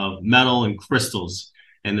powders of metal and crystals.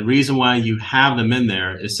 And the reason why you have them in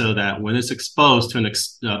there is so that when it's exposed to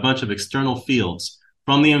a bunch of external fields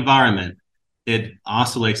from the environment, it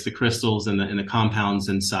oscillates the crystals and the compounds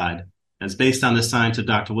inside. And it's based on the science of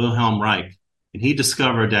Dr. Wilhelm Reich. And he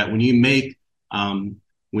discovered that when you make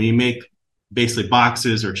basically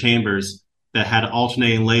boxes or chambers that had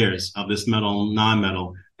alternating layers of this metal and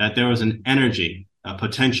non-metal, that there was an energy, a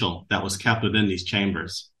potential that was kept within these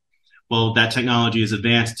chambers. Well, that technology is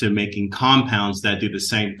advanced to making compounds that do the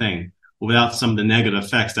same thing without some of the negative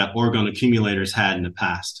effects that orgone accumulators had in the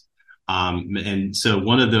past. And so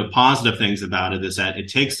one of the positive things about it is that it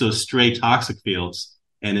takes those stray toxic fields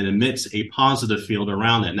and it emits a positive field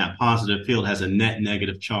around it. And that positive field has a net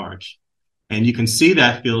negative charge. And you can see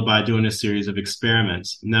that field by doing a series of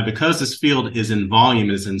experiments. Now, because this field is in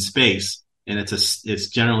volume, is in space, and it's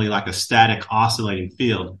generally like a static oscillating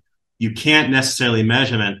field, you can't necessarily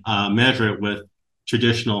measure it with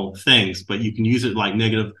traditional things, but you can use it like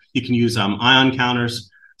negative. You can use ion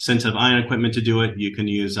counters, sensitive ion equipment to do it. You can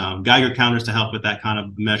use Geiger counters to help with that kind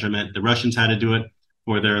of measurement. The Russians had to do it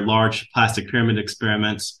for their large plastic pyramid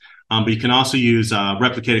experiments. But you can also use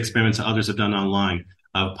replicate experiments that others have done online.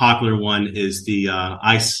 A popular one is the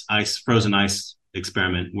frozen ice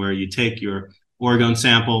experiment, where you take your orgone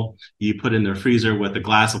sample, you put it in the freezer with a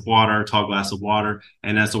glass of water, a tall glass of water,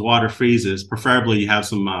 and as the water freezes, preferably you have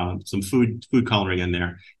some food coloring in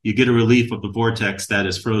there. You get a relief of the vortex that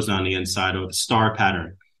is frozen on the inside, or the star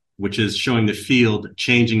pattern, which is showing the field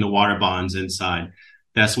changing the water bonds inside.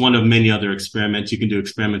 That's one of many other experiments. You can do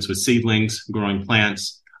experiments with seedlings, growing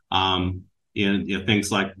plants,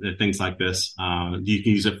 things like this. You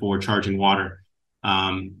can use it for charging water.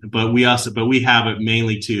 But we have it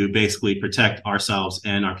mainly to basically protect ourselves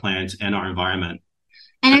and our plants and our environment.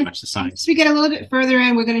 And as we get a little bit further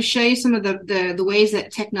in, we're going to show you some of the ways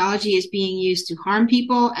that technology is being used to harm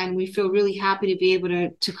people. And we feel really happy to be able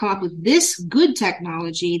to come up with this good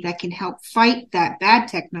technology that can help fight that bad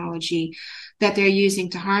technology that they're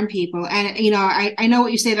using to harm people. And, I know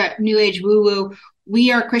what you say about New Age woo-woo.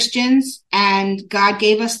 We are Christians, and God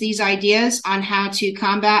gave us these ideas on how to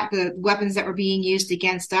combat the weapons that were being used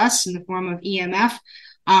against us in the form of EMF.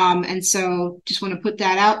 And so just want to put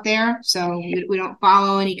that out there. So we don't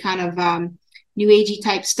follow any kind of new agey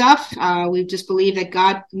type stuff. We just believe that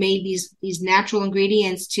God made these natural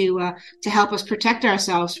ingredients to help us protect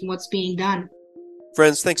ourselves from what's being done.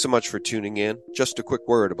 Friends, thanks so much for tuning in. Just a quick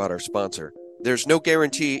word about our sponsor. There's no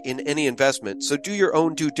guarantee in any investment, so do your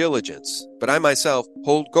own due diligence. But I myself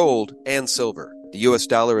hold gold and silver. The U.S.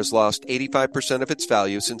 dollar has lost 85% of its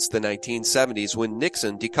value since the 1970s when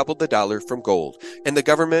Nixon decoupled the dollar from gold, and the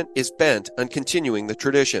government is bent on continuing the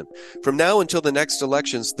tradition. From now until the next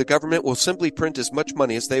elections, the government will simply print as much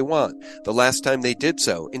money as they want. The last time they did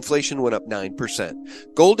so, inflation went up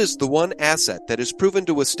 9%. Gold is the one asset that has proven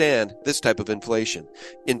to withstand this type of inflation.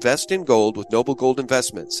 Invest in gold with Noble Gold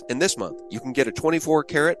Investments, and this month you can get a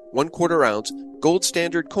 24-karat, 1/4 ounce gold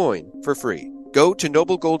standard coin for free. Go to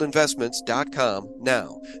noblegoldinvestments.com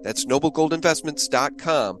now. That's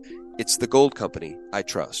noblegoldinvestments.com. It's the gold company I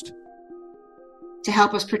trust. to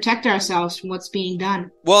help us protect ourselves from what's being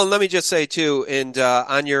done. Well, let me just say too, and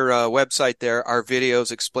on your website there are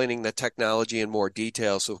videos explaining the technology in more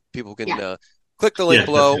detail, so people can click the link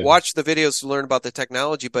below, watch the videos to learn about the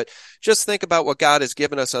technology. But just think about what God has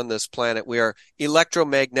given us on this planet. We are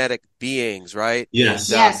electromagnetic beings, right?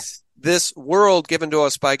 Yes. And, this world given to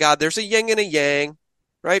us by God, there's a yin and a yang,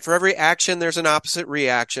 right? For every action, there's an opposite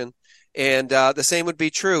reaction. And the same would be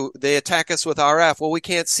true. They attack us with RF. Well, we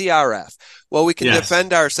can't see RF. Well, we can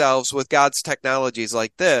defend ourselves with God's technologies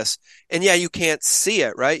like this. And you can't see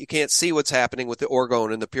it, right? You can't see what's happening with the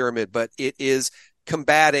orgone and the pyramid, but it is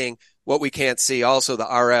combating what we can't see, also the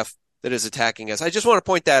RF that is attacking us. I just want to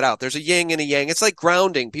point that out. There's a yin and a yang. It's like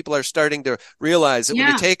grounding. People are starting to realize that when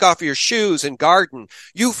you take off your shoes and garden,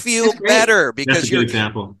 you feel better because That's a good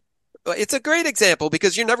example. It's a great example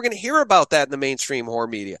because you're never going to hear about that in the mainstream horror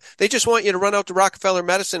media. They just want you to run out to Rockefeller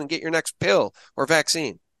Medicine and get your next pill or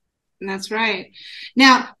vaccine. That's right.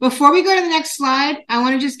 Now, before we go to the next slide, I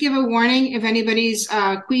want to just give a warning if anybody's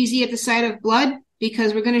queasy at the sight of blood,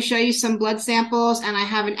 because we're going to show you some blood samples, and I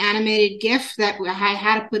have an animated GIF that I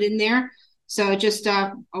had to put in there. So just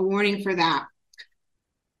a warning for that.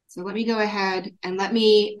 So let me go ahead and let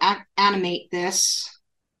me animate this.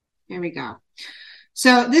 Here we go.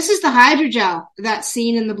 So this is the hydrogel that's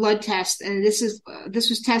seen in the blood test, and this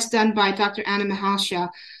was test done by Dr. Anna Mihalsha.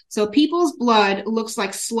 So people's blood looks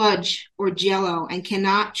like sludge or jello and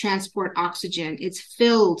cannot transport oxygen. It's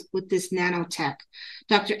filled with this nanotech.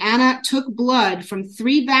 Dr. Anna took blood from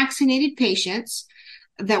 3 vaccinated patients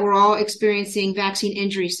that were all experiencing vaccine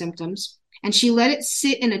injury symptoms, and she let it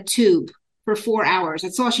sit in a tube for 4 hours.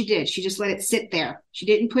 That's all she did. She just let it sit there. She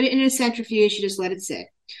didn't put it in a centrifuge. She just let it sit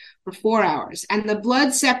for 4 hours. And the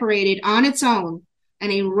blood separated on its own,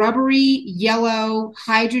 and a rubbery yellow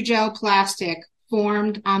hydrogel plastic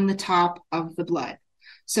formed on the top of the blood.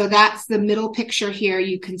 So that's the middle picture here.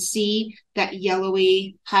 You can see that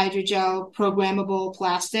yellowy hydrogel programmable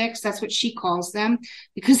plastics. That's what she calls them,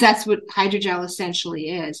 because that's what hydrogel essentially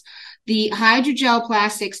is. The hydrogel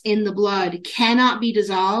plastics in the blood cannot be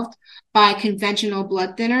dissolved by conventional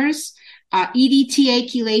blood thinners. EDTA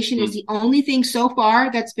chelation is the only thing so far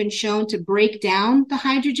that's been shown to break down the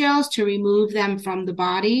hydrogels, to remove them from the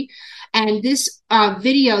body. And this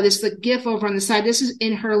video, this GIF over on the side, this is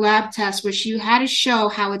in her lab test where she had to show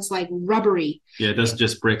how it's like rubbery. Yeah, it doesn't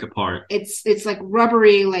just break apart. It's like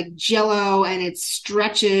rubbery, like jello, and it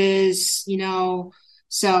stretches,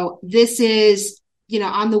 So this is,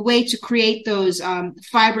 on the way to create those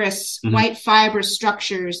fibrous, white fibrous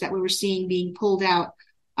structures that we were seeing being pulled out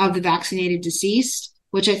of the vaccinated deceased,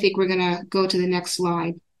 which I think we're going to go to the next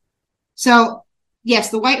slide. So yes,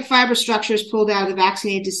 the white fiber structures pulled out of the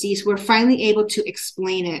vaccinated deceased. We're finally able to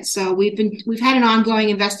explain it. So we've had an ongoing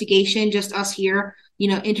investigation, just us here,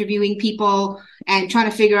 interviewing people and trying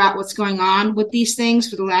to figure out what's going on with these things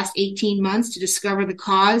for the last 18 months to discover the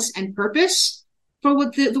cause and purpose for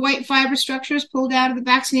what the white fiber structures pulled out of the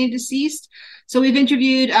vaccinated deceased. So we've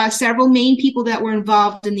interviewed several main people that were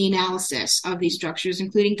involved in the analysis of these structures,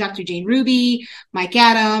 including Dr. Jane Ruby, Mike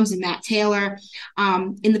Adams, and Matt Taylor.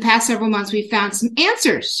 In the past several months, we've found some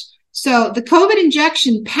answers. So the COVID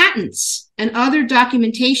injection patents and other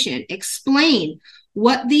documentation explain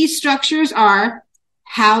what these structures are,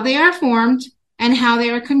 how they are formed, and how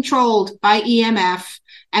they are controlled by EMF,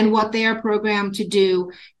 and what they are programmed to do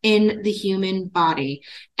in the human body.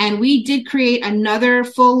 And we did create another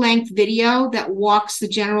full-length video that walks the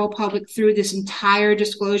general public through this entire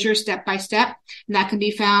disclosure step by step. And that can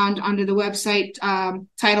be found under the website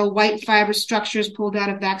titled White Fiber Structures Pulled Out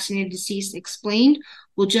of Vaccinated Deceased Explained.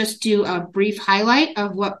 We'll just do a brief highlight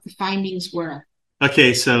of what the findings were.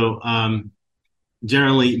 Okay, so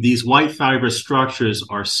generally these white fiber structures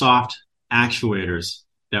are soft actuators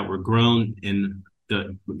that were grown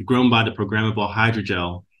by the programmable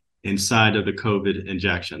hydrogel inside of the COVID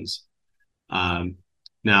injections.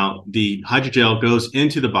 Now, the hydrogel goes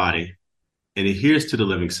into the body and adheres to the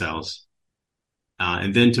living cells,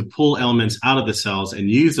 and then to pull elements out of the cells and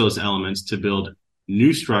use those elements to build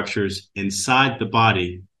new structures inside the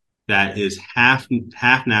body that is half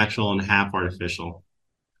natural and half artificial.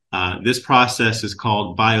 This process is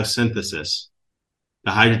called biosynthesis.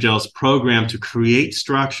 The hydrogel is programmed to create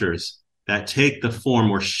structures that take the form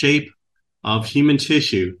or shape of human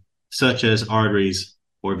tissue, such as arteries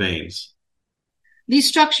or veins. These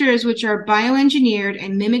structures, which are bioengineered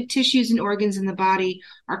and mimic tissues and organs in the body,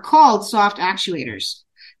 are called soft actuators.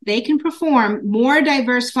 They can perform more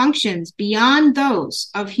diverse functions beyond those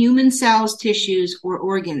of human cells, tissues, or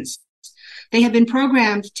organs. They have been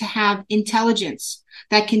programmed to have intelligence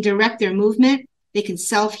that can direct their movement, They can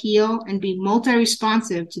self-heal and be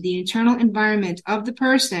multi-responsive to the internal environment of the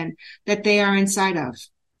person that they are inside of.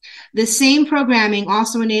 The same programming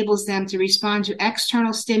also enables them to respond to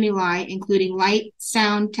external stimuli, including light,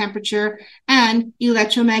 sound, temperature, and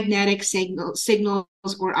electromagnetic signals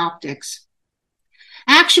or optics.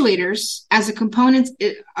 Actuators, as a component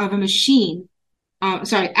of a machine,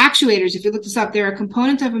 actuators, if you look this up, they're a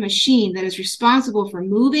component of a machine that is responsible for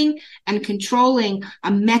moving and controlling a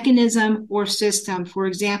mechanism or system, for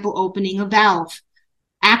example, opening a valve.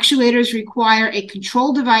 Actuators require a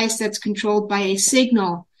control device that's controlled by a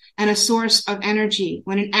signal and a source of energy.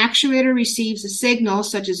 When an actuator receives a signal,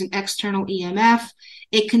 such as an external EMF,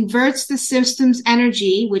 it converts the system's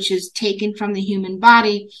energy, which is taken from the human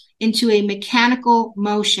body, into a mechanical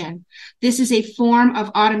motion. This is a form of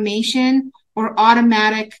automation or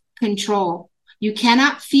automatic control. You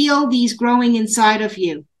cannot feel these growing inside of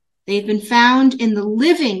you. They've been found in the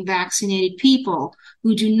living vaccinated people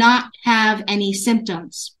who do not have any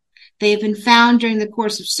symptoms. They have been found during the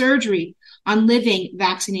course of surgery on living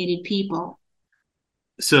vaccinated people.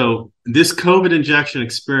 So this COVID injection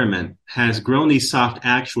experiment has grown these soft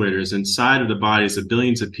actuators inside of the bodies of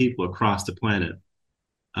billions of people across the planet.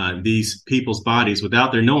 These people's bodies,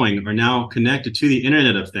 without their knowing, are now connected to the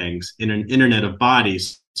Internet of Things, in an Internet of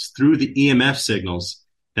Bodies, through the EMF signals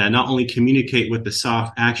that not only communicate with the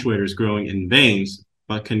soft actuators growing in veins,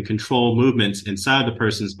 but can control movements inside the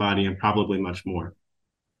person's body and probably much more.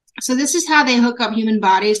 So this is how they hook up human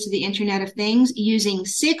bodies to the Internet of Things using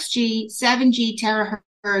 6G, 7G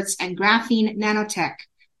terahertz, and graphene nanotech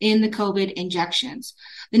in the COVID injections.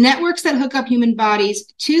 The networks that hook up human bodies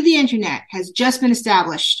to the Internet has just been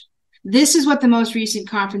established. This is what the most recent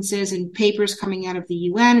conferences and papers coming out of the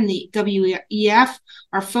UN and the WEF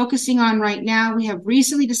are focusing on right now. We have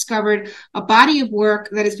recently discovered a body of work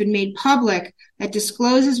that has been made public that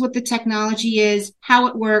discloses what the technology is, how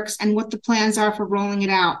it works, and what the plans are for rolling it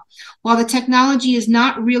out. While the technology is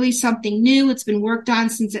not really something new, it's been worked on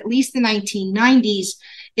since at least the 1990s,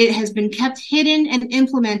 it has been kept hidden and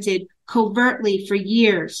implemented covertly for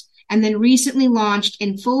years, and then recently launched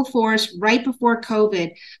in full force right before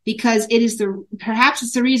COVID, because perhaps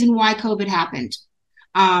it's the reason why COVID happened.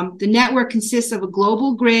 The network consists of a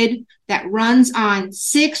global grid that runs on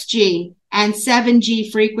 6G and 7G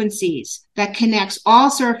frequencies that connects all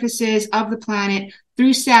surfaces of the planet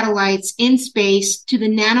through satellites in space to the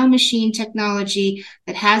nanomachine technology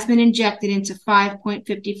that has been injected into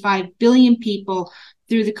 5.55 billion people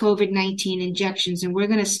through the COVID-19 injections. And we're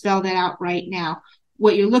going to spell that out right now.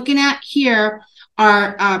 What you're looking at here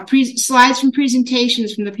are slides from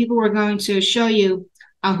presentations from the people we're going to show you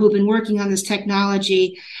who've been working on this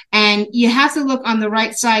technology. And you have to look on the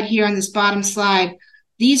right side here on this bottom slide.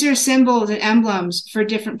 These are symbols and emblems for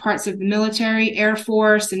different parts of the military, Air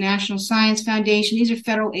Force, the National Science Foundation. These are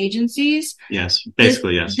federal agencies. Yes,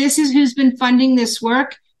 basically, yes. This is who's been funding this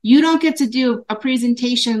work. You don't get to do a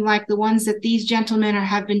presentation like the ones that these gentlemen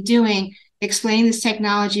have been doing, explaining this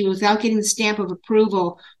technology without getting the stamp of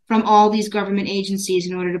approval from all these government agencies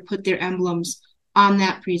in order to put their emblems on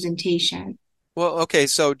that presentation. Well, okay,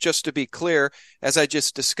 so just to be clear, as I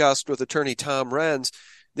just discussed with Attorney Tom Renz,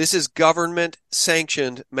 this is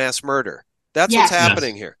government-sanctioned mass murder. That's what's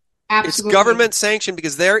happening here. Absolutely. It's government-sanctioned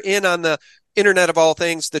because they're in on the Internet of all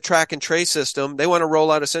things, the track and trace system. They want to roll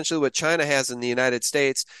out essentially what China has in the United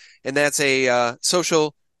States, and that's a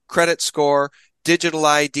social credit score, digital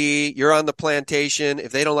ID. You're on the plantation.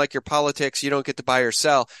 If they don't like your politics, you don't get to buy or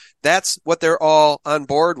sell. That's what they're all on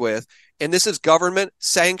board with. And this is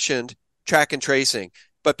government-sanctioned track and tracing.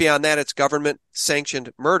 But beyond that, it's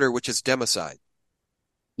government-sanctioned murder, which is democide.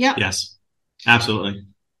 Yep. Yes, absolutely.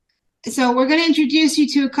 So we're going to introduce you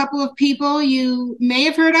to a couple of people you may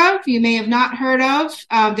have heard of, you may have not heard of.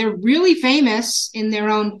 They're really famous in their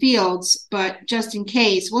own fields, but just in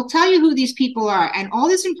case, we'll tell you who these people are. And all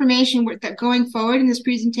this information that going forward in this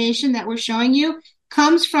presentation that we're showing you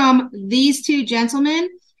comes from these two gentlemen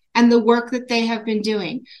and the work that they have been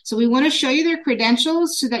doing. So we want to show you their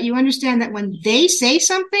credentials so that you understand that when they say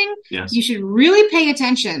something, you should really pay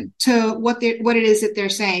attention to what it is that they're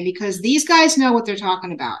saying, because these guys know what they're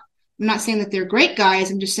talking about. I'm not saying that they're great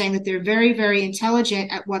guys. I'm just saying that they're very, very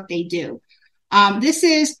intelligent at what they do. This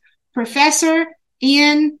is Professor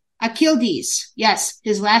Ian Achildes. Yes,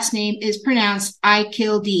 his last name is pronounced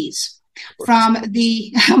Achildes. From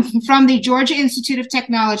the Georgia Institute of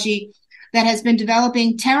Technology, that has been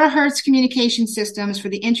developing terahertz communication systems for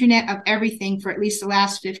the Internet of Everything for at least the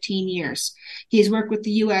last 15 years. He has worked with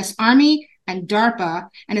the U.S. Army and DARPA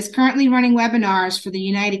and is currently running webinars for the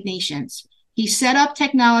United Nations. He set up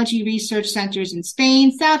technology research centers in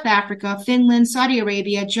Spain, South Africa, Finland, Saudi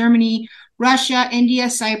Arabia, Germany, Russia, India,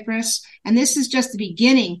 Cyprus, and this is just the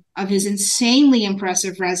beginning of his insanely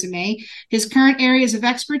impressive resume. His current areas of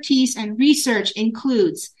expertise and research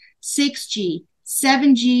includes 6G,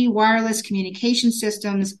 7G wireless communication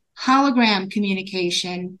systems, hologram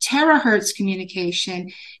communication, terahertz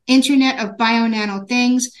communication, Internet of Bio-Nano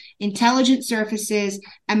Things, intelligent surfaces,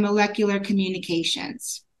 and molecular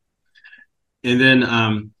communications. And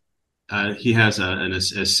then he has an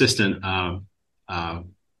assistant,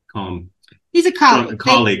 he's a colleague. A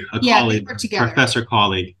colleague, they work together. Professor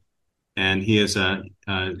colleague, and he is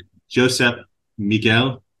Josep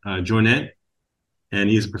Miguel Jornet, and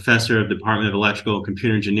he is a professor of the Department of Electrical and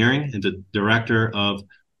Computer Engineering and the director of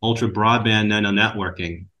Ultra Broadband Nano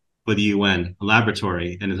Networking for the UN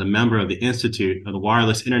laboratory, and is a member of the Institute of the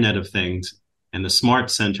Wireless Internet of Things and the Smart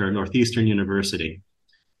Center at Northeastern University.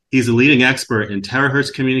 He's a leading expert in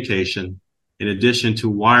terahertz communication, in addition to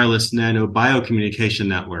wireless nano biocommunication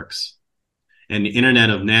networks and the Internet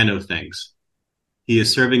of Nano Things. He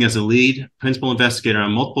is serving as a lead principal investigator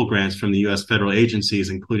on multiple grants from the U.S. federal agencies,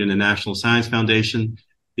 including the National Science Foundation,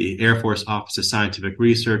 the Air Force Office of Scientific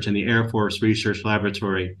Research, and the Air Force Research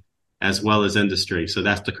Laboratory, as well as industry. So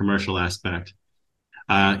that's the commercial aspect.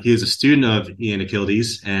 He is a student of Ian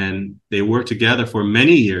Achildes, and they worked together for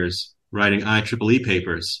many years writing IEEE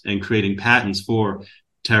papers and creating patents for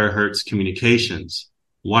terahertz communications,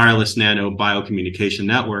 wireless nano biocommunication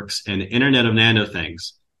networks, and the Internet of Nano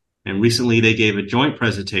Things. And recently they gave a joint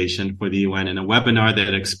presentation for the UN in a webinar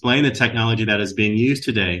that explained the technology that is being used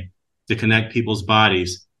today to connect people's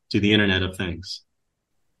bodies to the Internet of Things.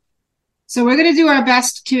 So we're going to do our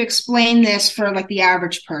best to explain this for like the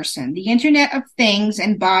average person. The Internet of Things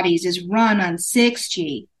and bodies is run on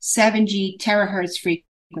 6G, 7G terahertz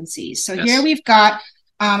frequencies. So Here we've got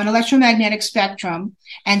an electromagnetic spectrum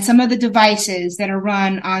and some of the devices that are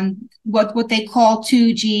run on what they call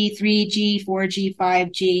 2G, 3G, 4G,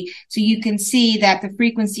 5G. So you can see that the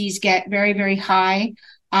frequencies get very, very high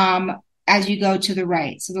as you go to the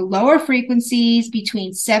right. So the lower frequencies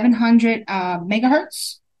between 700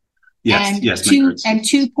 megahertz and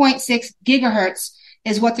 2.6 gigahertz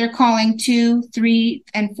is what they're calling 2, 3,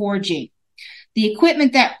 and 4G. The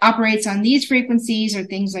equipment that operates on these frequencies are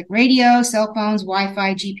things like radio, cell phones,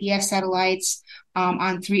 Wi-Fi, GPS satellites,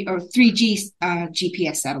 on 3G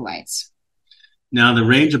GPS satellites. Now, the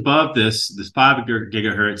range above this 5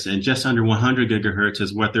 gigahertz and just under 100 gigahertz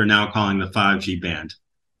is what they're now calling the 5G band.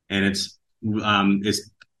 And it's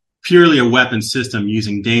purely a weapon system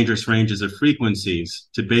using dangerous ranges of frequencies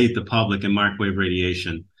to bathe the public in microwave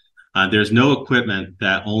radiation. There's no equipment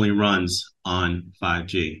that only runs on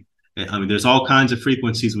 5G. I mean, there's all kinds of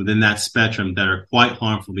frequencies within that spectrum that are quite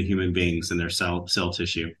harmful to human beings and their cell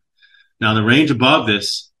tissue. Now, the range above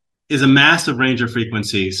this is a massive range of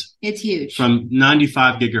frequencies. It's huge. From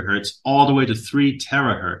 95 gigahertz all the way to 3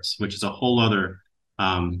 terahertz, which is a whole other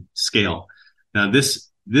scale. Now, this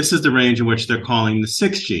is the range in which they're calling the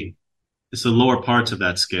 6G. It's the lower parts of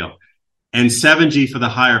that scale. And 7G for the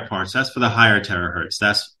higher parts. That's for the higher terahertz.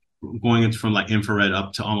 That's going into from like infrared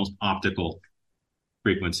up to almost optical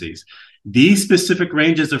frequencies. These specific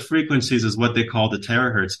ranges of frequencies is what they call the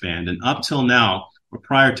terahertz band. And up till now, or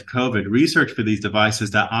prior to COVID, research for these devices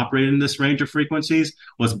that operate in this range of frequencies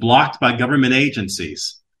was blocked by government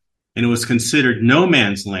agencies. And it was considered no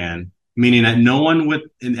man's land, meaning that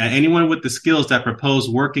anyone with the skills that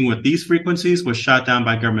proposed working with these frequencies was shot down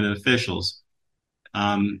by government officials.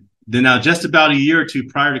 Then now, just about a year or two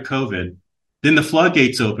prior to COVID, then the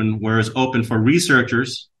floodgates opened, where it's open for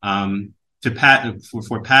researchers to patent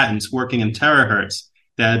for patents working in terahertz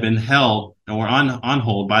that had been held or on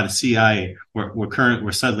hold by the CIA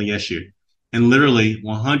were suddenly issued. And literally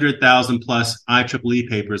 100,000 plus IEEE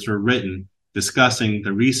papers were written discussing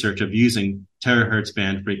the research of using terahertz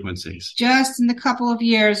band frequencies. Just in the couple of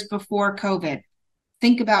years before COVID.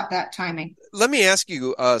 Think about that timing. Let me ask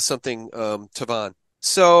you something, Tivon.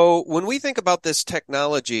 So when we think about this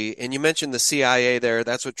technology, and you mentioned the CIA there,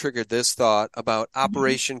 that's what triggered this thought about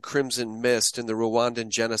Operation Crimson Mist in the Rwandan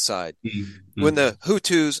genocide, when the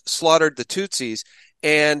Hutus slaughtered the Tutsis.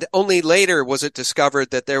 And only later was it discovered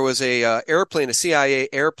that there was a CIA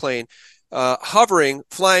airplane, hovering,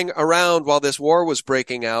 flying around while this war was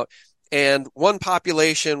breaking out. And one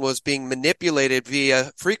population was being manipulated via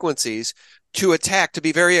frequencies to attack, to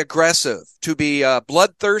be very aggressive, to be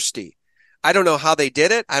bloodthirsty. I don't know how they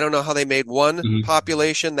did it. I don't know how they made one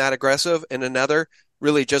population that aggressive and another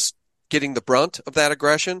really just getting the brunt of that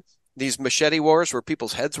aggression. These machete wars where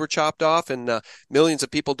people's heads were chopped off and millions of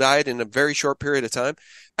people died in a very short period of time.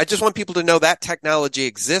 I just want people to know that technology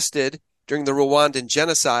existed during the Rwandan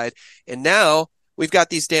genocide. And now we've got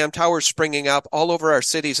these damn towers springing up all over our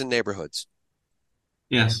cities and neighborhoods.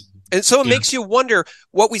 Yes. And so it Yeah. makes you wonder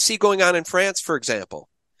what we see going on in France, for example.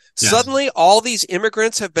 Yes. Suddenly, all these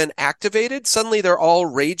immigrants have been activated. Suddenly, they're all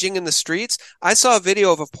raging in the streets. I saw a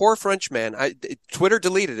video of a poor French man. Twitter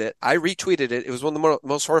deleted it. I retweeted it. It was one of the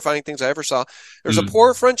most horrifying things I ever saw. There's a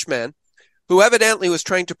poor French man who evidently was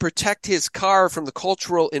trying to protect his car from the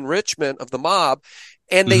cultural enrichment of the mob.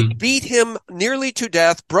 And they beat him nearly to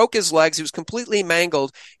death, broke his legs. He was completely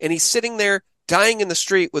mangled. And he's sitting there dying in the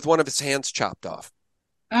street with one of his hands chopped off.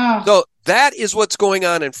 Oh. So that is what's going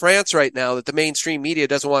on in France right now that the mainstream media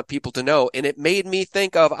doesn't want people to know. And it made me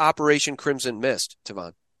think of Operation Crimson Mist,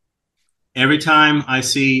 Tivon. Every time I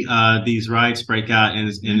see these riots break out, and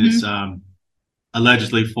it's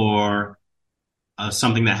allegedly for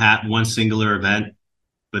something that happened, one singular event,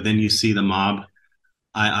 but then you see the mob,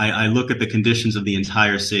 I look at the conditions of the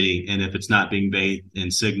entire city, and if it's not being bathed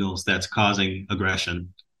in signals that's causing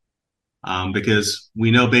aggression. Because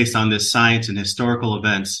we know based on this science and historical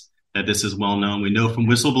events that this is well known. We know from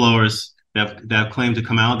whistleblowers that have claimed to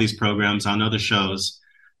come out of these programs on other shows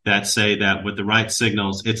that say that with the right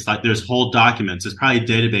signals, it's like there's whole documents, there's probably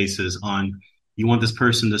databases on, you want this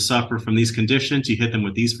person to suffer from these conditions, you hit them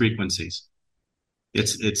with these frequencies.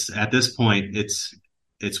 It's at this point, it's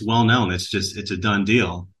well known. It's a done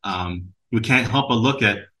deal. We can't help but look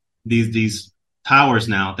at these towers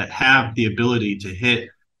now that have the ability to hit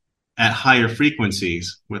at higher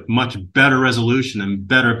frequencies with much better resolution and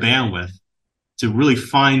better bandwidth to really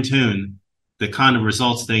fine tune the kind of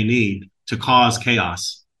results they need to cause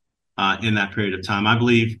chaos in that period of time. I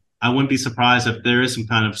believe I wouldn't be surprised if there is some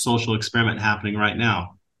kind of social experiment happening right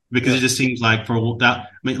now, because it just seems like for that, I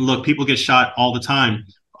mean, look, people get shot all the time,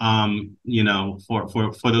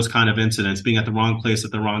 for those kind of incidents, being at the wrong place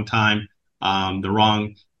at the wrong time, the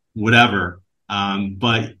wrong whatever.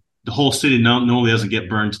 But the whole city normally doesn't get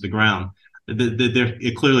burned to the ground.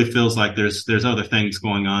 It clearly feels like there's other things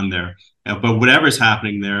going on there. But whatever's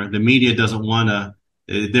happening there, the media doesn't want to.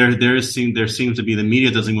 There seems to be the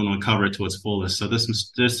media doesn't want to uncover it to its fullest. So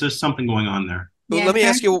there's something going on there. Well, let me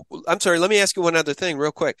ask you. I'm sorry. Let me ask you one other thing,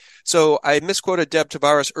 real quick. So I misquoted Deb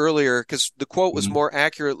Tavares earlier because the quote was more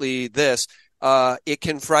accurately this: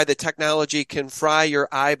 the technology can fry your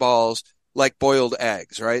eyeballs like boiled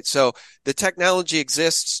eggs, right? So the technology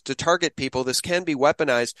exists to target people. This can be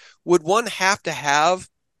weaponized. Would one have to have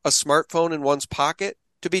a smartphone in one's pocket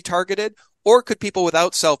to be targeted? Or could people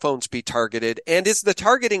without cell phones be targeted? And is the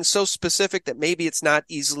targeting so specific that maybe it's not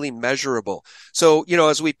easily measurable? So,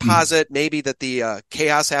 as we posit maybe that the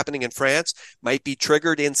chaos happening in France might be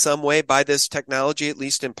triggered in some way by this technology, at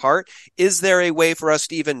least in part, is there a way for us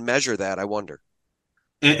to even measure that, I wonder?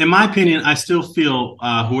 In my opinion, I still feel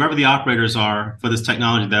whoever the operators are for this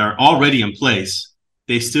technology that are already in place,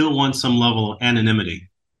 they still want some level of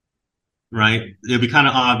anonymity, right? It'd be kind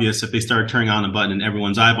of obvious if they started turning on a button and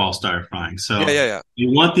everyone's eyeballs started frying. So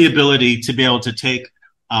you want the ability to be able to take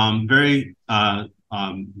very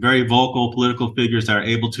vocal political figures that are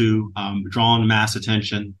able to draw on mass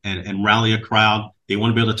attention and rally a crowd. They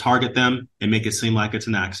want to be able to target them and make it seem like it's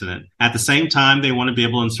an accident. At the same time, they want to be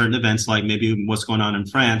able, in certain events, like maybe what's going on in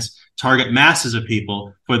France, target masses of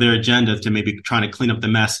people for their agenda to maybe trying to clean up the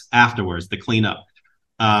mess afterwards, the cleanup.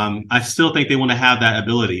 I still think they want to have that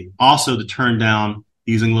ability also to turn down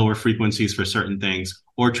using lower frequencies for certain things,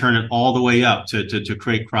 or turn it all the way up to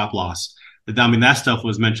create crop loss. I mean, that stuff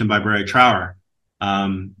was mentioned by Barry Trower,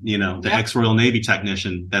 the ex-Royal Navy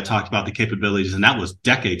technician that talked about the capabilities, and that was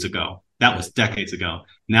decades ago.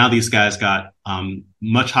 Now these guys got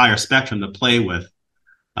much higher spectrum to play with.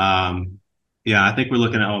 I think we're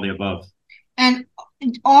looking at all the above. And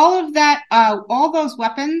all of that, all those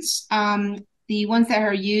weapons, the ones that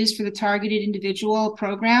are used for the targeted individual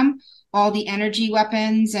program, all the energy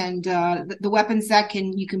weapons and the weapons that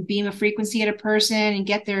you can beam a frequency at a person and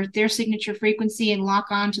get their signature frequency and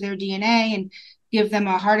lock on to their DNA and give them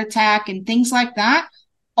a heart attack and things like that.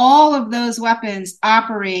 All of those weapons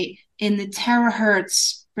operate in the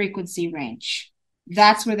terahertz frequency range.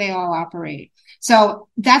 That's where they all operate. So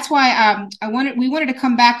that's why we wanted to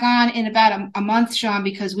come back on in about a month, Sean,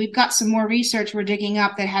 because we've got some more research we're digging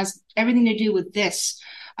up that has everything to do with this.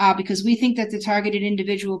 Because we think that the targeted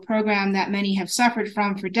individual program that many have suffered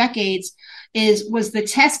from for decades was the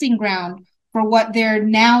testing ground for what they're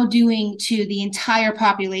now doing to the entire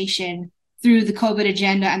population through the COVID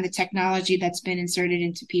agenda and the technology that's been inserted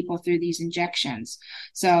into people through these injections.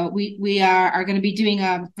 So we are going to be doing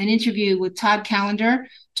an interview with Todd Callender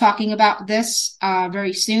talking about this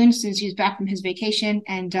very soon, since he's back from his vacation,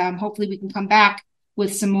 and hopefully we can come back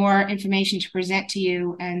with some more information to present to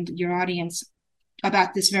you and your audience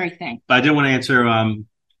about this very thing. But I did want to answer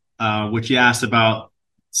what you asked about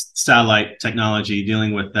satellite technology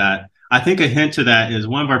dealing with that. I think a hint to that is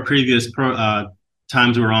one of our previous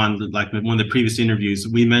times we were on, like one of the previous interviews,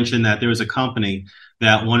 we mentioned that there was a company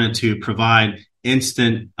that wanted to provide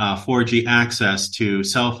instant 4G access to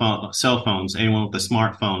cell phones, anyone with a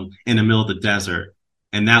smartphone in the middle of the desert.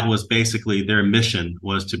 And that was basically their mission,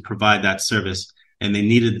 was to provide that service. And they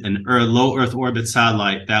needed an low Earth orbit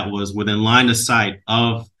satellite that was within line of sight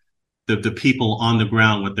of the people on the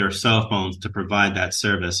ground with their cell phones to provide that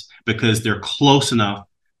service, because they're close enough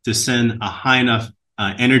to send a high enough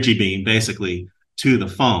energy beam, basically, to the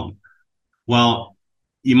phone. Well,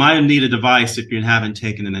 you might need a device if you haven't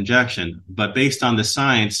taken an injection, but based on the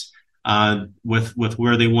science, with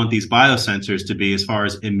where they want these biosensors to be, as far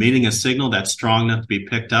as emitting a signal that's strong enough to be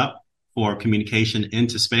picked up for communication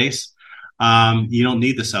into space, you don't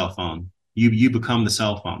need the cell phone. You become the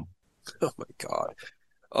cell phone. Oh my God.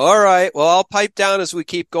 All right. Well, I'll pipe down as we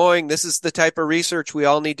keep going. This is the type of research we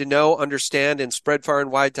all need to know, understand, and spread far and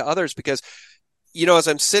wide to others, because, as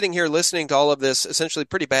I'm sitting here listening to all of this essentially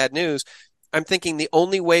pretty bad news, I'm thinking the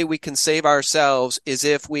only way we can save ourselves is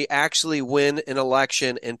if we actually win an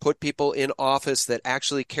election and put people in office that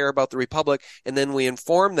actually care about the republic, and then we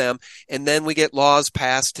inform them, and then we get laws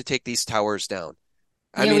passed to take these towers down.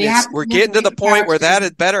 We're getting to the point where that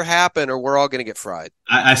had better happen, or we're all going to get fried.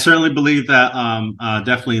 I certainly believe that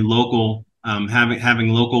definitely local, having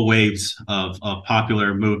local waves of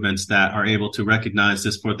popular movements that are able to recognize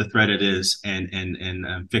this for the threat it is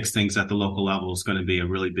and fix things at the local level is going to be a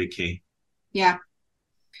really big key. Yeah.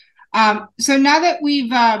 So now that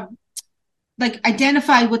we've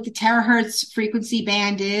identified what the terahertz frequency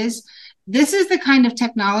band is, this is the kind of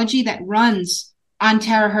technology that runs on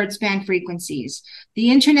terahertz band frequencies.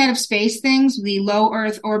 The Internet of Space Things, the low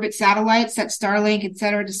Earth orbit satellites that Starlink, et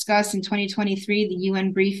cetera, discussed in 2023, the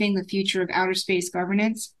UN briefing, The Future of Outer Space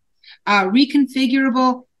Governance.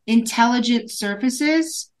 Reconfigurable intelligent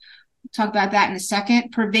surfaces. We'll talk about that in a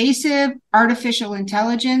second. Pervasive artificial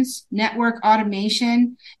intelligence, network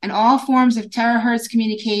automation, and all forms of terahertz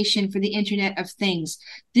communication for the Internet of Things.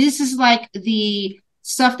 This is like the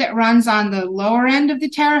stuff that runs on the lower end of the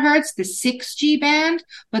terahertz, the 6G band,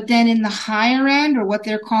 but then in the higher end, or what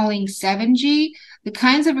they're calling 7G, the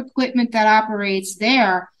kinds of equipment that operates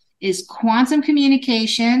there is quantum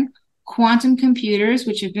communication, quantum computers,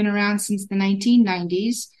 which have been around since the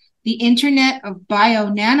 1990s, the Internet of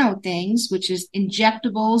Bio-Nano Things, which is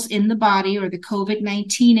injectables in the body, or the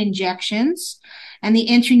COVID-19 injections, and the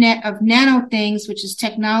Internet of Nano Things, which is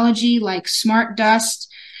technology like smart dust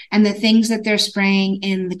and the things that they're spraying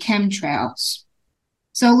in the chemtrails.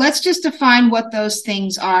 So let's just define what those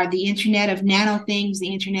things are: the Internet of Nano Things,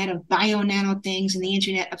 the Internet of Bio-Nano Things, and the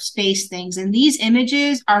Internet of Space Things. And these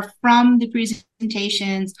images are from the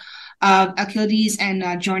presentations of Alcides and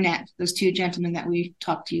Jornet, those two gentlemen that we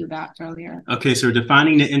talked to you about earlier. Okay, so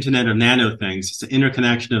defining the Internet of Nano Things, it's the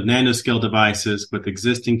interconnection of nanoscale devices with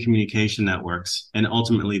existing communication networks and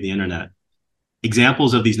ultimately the Internet.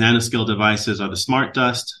 Examples of these nanoscale devices are the smart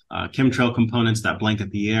dust, chemtrail components that blanket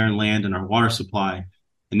the air and land in our water supply,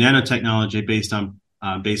 and nanotechnology based on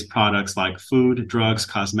based products like food, drugs,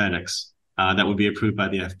 cosmetics that would be approved by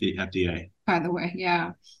the FDA. By the way,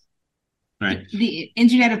 yeah. Right. The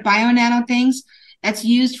Internet of Bio-Nano Things, that's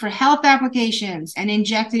used for health applications and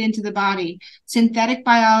injected into the body. Synthetic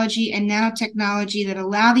biology and nanotechnology that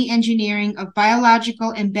allow the engineering of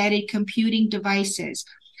biological embedded computing devices.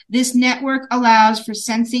 This network allows for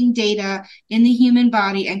sensing data in the human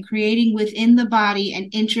body and creating within the body an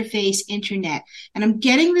interface internet. And I'm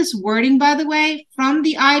getting this wording, by the way, from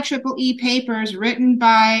the IEEE papers written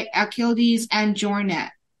by Alcides and Jornet.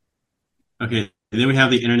 Okay, and then we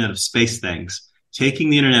have the Internet of Space Things, taking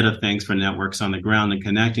the Internet of Things for networks on the ground and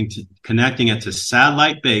connecting it to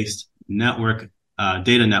satellite-based network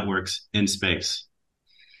data networks in space.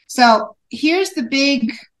 So here's the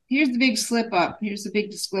big slip up. Here's the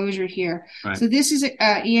big disclosure here. Right. So this is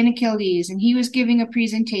Ian Alcides, and he was giving a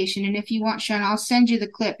presentation. And if you want, Sean, I'll send you the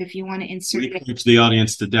clip if you want to insert it. We encourage the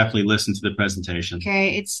audience to definitely listen to the presentation.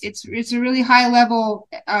 Okay, it's a really high level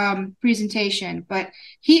presentation, but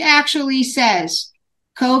he actually says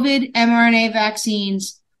COVID mRNA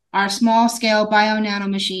vaccines are small scale bio-nano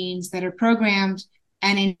machines that are programmed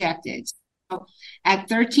and injected. So at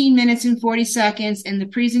 13 minutes and 40 seconds in the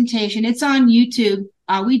presentation, it's on YouTube.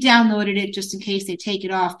 We downloaded it just in case they take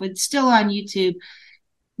it off, but it's still on YouTube.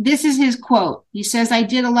 This is his quote. He says, "I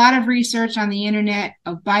did a lot of research on the Internet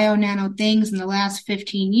of Bio-Nano Things in the last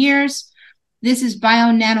 15 years. This is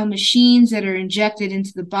bio-nano machines that are injected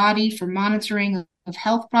into the body for monitoring of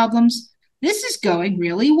health problems. this is going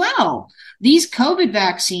really well. These COVID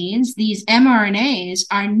vaccines, these mRNAs,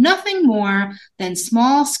 are nothing more than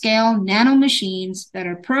small-scale nanomachines that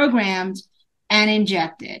are programmed and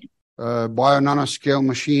injected. Bio-nanoscale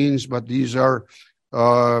machines, but these are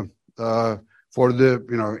for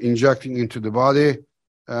the, injecting into the body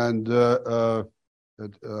and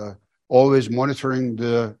always monitoring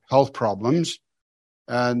the health problems.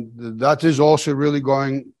 And that is also really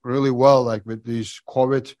going really well, like with these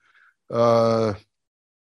COVID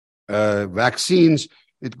vaccines,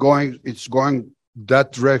 it's going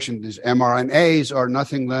that direction. These mRNAs are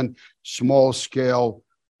nothing than small scale,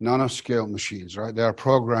 nanoscale machines, right? They are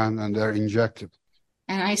programmed and they're injected.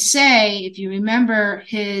 And I say, if you remember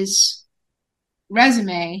his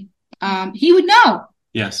resume, he would know.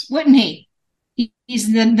 Yes. Wouldn't he?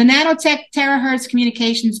 He's the Nanotech terahertz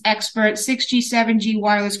communications expert, 6G, 7G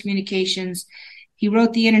wireless communications. He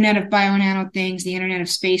wrote the Internet of Bio-Nano Things, the Internet of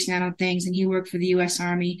Space Nano Things, and he worked for the U.S.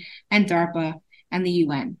 Army and DARPA and the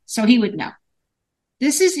UN. So he would know.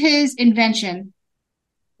 This is his invention.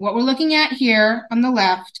 What we're looking at here on the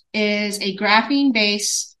left is a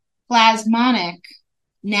graphene-based plasmonic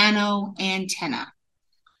nano antenna.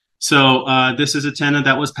 So this is antenna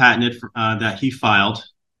that was patented that he filed,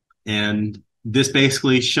 and this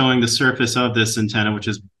basically showing the surface of this antenna, which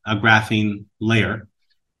is a graphene layer,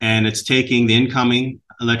 and it's taking the incoming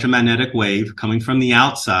electromagnetic wave coming from the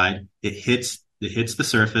outside. It hits the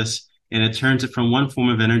surface, and it turns it from one form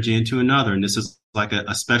of energy into another. And this is like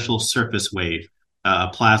a special surface wave, a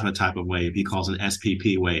plasma type of wave. He calls an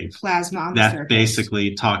SPP wave. Plasma on the surface.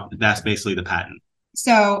 That's basically the patent.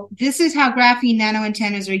 So this is how graphene nano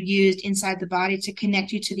antennas are used inside the body to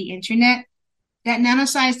connect you to the internet. That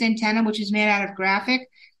nano-sized antenna, which is made out of graphene,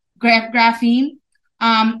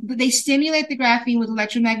 they stimulate the graphene with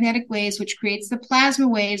electromagnetic waves, which creates the plasma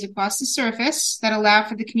waves across the surface that allow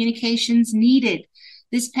for the communications needed.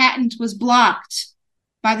 This patent was blocked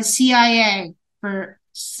by the CIA for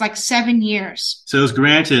like 7 years. So it was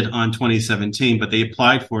granted on 2017, but they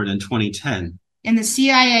applied for it in 2010. And the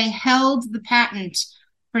CIA held the patent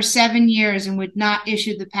for 7 years and would not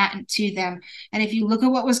issue the patent to them. And if you look at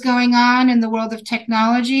what was going on in the world of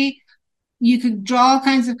technology, you could draw all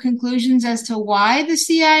kinds of conclusions as to why the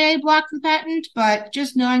CIA blocked the patent, but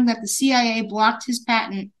just knowing that the CIA blocked his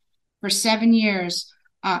patent for 7 years,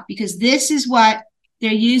 because this is what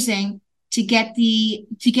they're using to get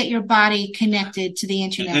your body connected to the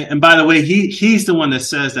internet. And by the way, he's the one that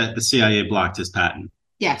says that the CIA blocked his patent.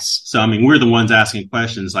 Yes. So, we're the ones asking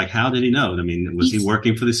questions like, how did he know? Was he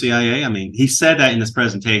working for the CIA? He said that in his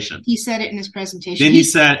presentation. He said it in his presentation. Then he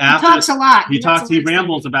said after he talks a lot. He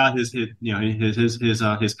rambles about his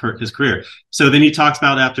career. So then he talks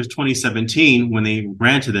about after 2017 when they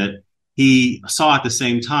granted it, he saw at the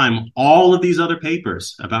same time all of these other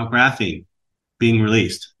papers about graphene being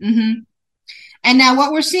released. Mm-hmm. And now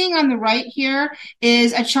what we're seeing on the right here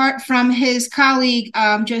is a chart from his colleague,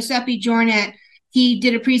 Giuseppe Jornet. He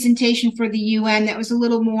did a presentation for the UN that was a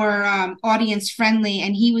little more audience friendly,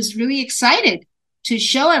 and he was really excited to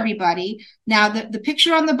show everybody. Now, the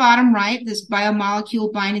picture on the bottom right, this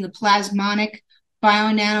biomolecule binding the plasmonic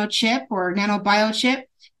bio-nano chip or nanobiochip,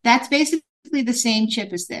 that's basically the same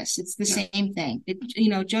chip as this. It's the same thing.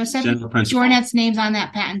 Joseph Jornet's name's on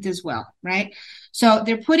that patent as well, right? So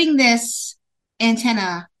they're putting this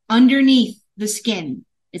antenna underneath the skin.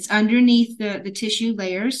 It's underneath the tissue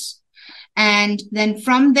layers. And then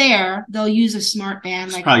from there, they'll use a smart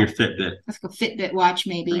band. It's probably your Fitbit. Like a Fitbit watch,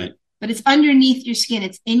 maybe. Right. But it's underneath your skin.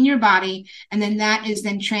 It's in your body. And then that is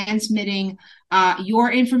then transmitting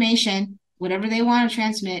your information, whatever they want to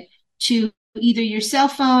transmit, to either your cell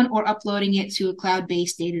phone or uploading it to a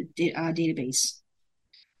cloud-based database.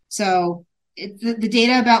 So the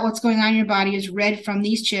data about what's going on in your body is read from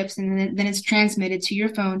these chips, and then it's transmitted to your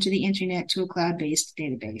phone, to the internet, to a cloud-based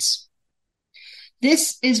database.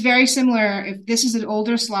 This is very similar. If this is an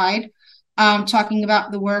older slide, talking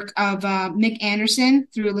about the work of Mick Anderson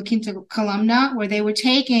through La Quinta Columna, where they were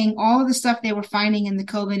taking all of the stuff they were finding in the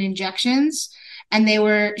COVID injections, and they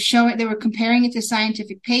were comparing it to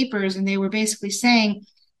scientific papers, and they were basically saying,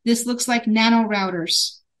 this looks like nano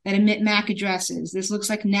routers that emit MAC addresses. This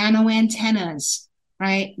looks like nano antennas,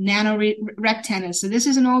 right? Nano rectennas. So this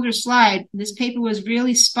is an older slide. This paper was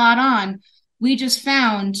really spot on. We just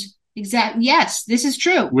found yes, this is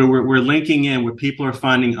true. We're linking in what people are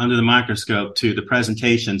finding under the microscope to the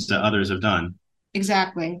presentations that others have done.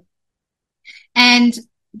 Exactly. And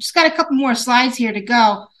just got a couple more slides here to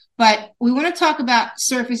go, but we want to talk about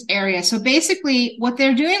surface area. So basically what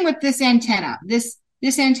they're doing with this antenna, this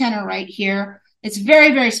antenna right here, it's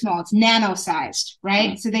very, very small. It's nano-sized,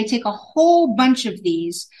 right? So they take a whole bunch of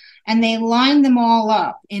these and they line them all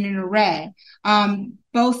up in an array.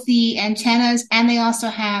 Both the antennas, and they also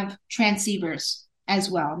have transceivers as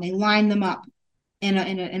well. And they line them up in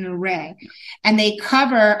an array, and they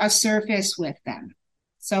cover a surface with them.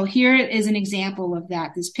 So here is an example of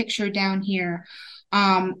that. This picture down here,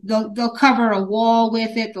 they'll cover a wall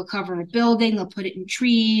with it. They'll cover a building. They'll put it in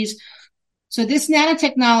trees. So this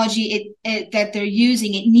nanotechnology that they're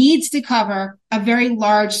using, it needs to cover a very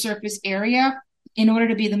large surface area in order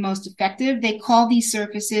to be the most effective. They call these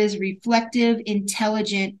surfaces reflective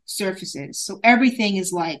intelligent surfaces. So everything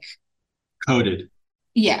is like coded.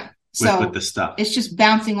 Yeah. So with the stuff. It's just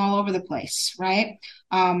bouncing all over the place, right?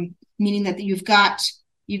 Meaning that you've got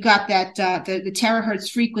that the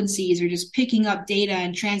terahertz frequencies are just picking up data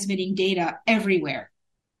and transmitting data everywhere,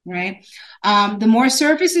 right? The more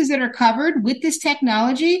surfaces that are covered with this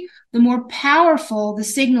technology, the more powerful the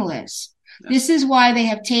signal is. This is why they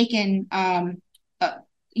have taken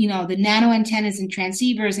the nano antennas and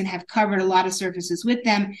transceivers and have covered a lot of surfaces with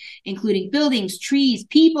them, including buildings, trees,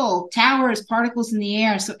 people, towers, particles in the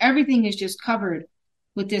air. So everything is just covered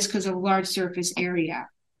with this because of a large surface area.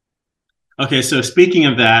 Okay, so speaking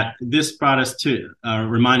of that, this brought us to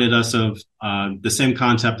reminded us of the same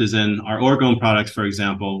concept as in our orgone products, for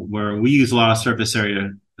example, where we use a lot of surface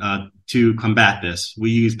area to combat this.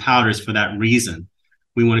 We use powders for that reason.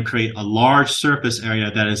 We want to create a large surface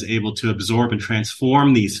area that is able to absorb and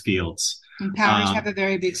transform these fields. And powders have a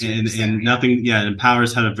very big surface area. And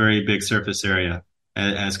powders have a very big surface area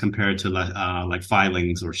as compared to like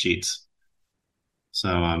filings or sheets.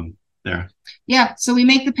 So there. Yeah, so we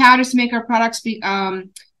make the powders to make our products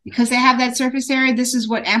because they have that surface area. This is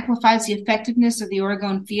what amplifies the effectiveness of the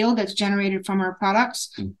orgone field that's generated from our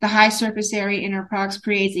products. The high surface area in our products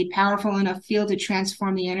creates a powerful enough field to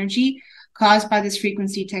transform the energy caused by this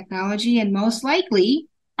frequency technology, and most likely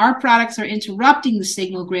our products are interrupting the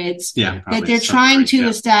signal grids that they're trying to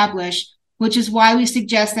establish, which is why we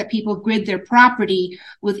suggest that people grid their property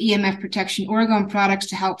with EMF protection orgone products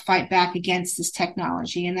to help fight back against this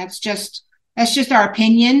technology. And that's just our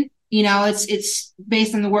opinion. It's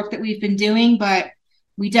based on the work that we've been doing, but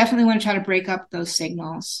we definitely want to try to break up those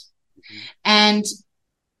signals. And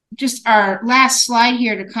just our last slide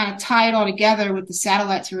here to kind of tie it all together with the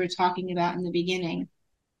satellites we were talking about in the beginning.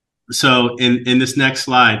 So in this next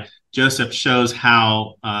slide, Joseph shows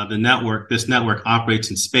how this network operates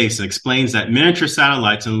in space and explains that miniature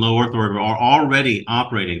satellites in low Earth orbit are already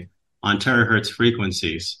operating on terahertz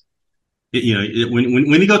frequencies. When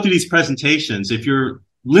you go through these presentations, if you're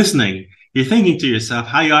listening, you're thinking to yourself,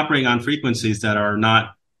 how are you operating on frequencies that are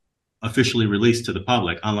not officially released to the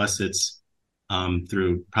public, unless it's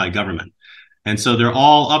through probably government. And so they're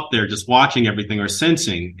all up there just watching everything or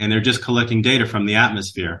sensing, and they're just collecting data from the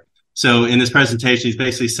atmosphere. So in this presentation, he's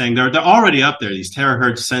basically saying they're already up there, these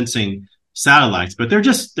terahertz sensing satellites, but they're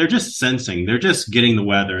just sensing, they're just getting the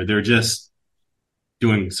weather, they're just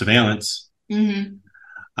doing surveillance. Mm-hmm.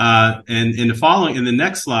 And in the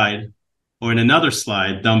next slide, or in another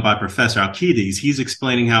slide done by Professor Alcides, he's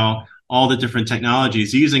explaining how all the different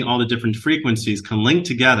technologies using all the different frequencies can link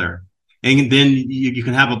together. And then you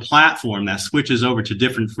can have a platform that switches over to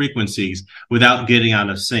different frequencies without getting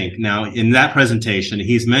out of sync. Now, in that presentation,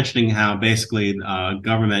 he's mentioning how basically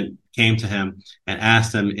government came to him and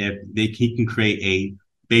asked him if he can create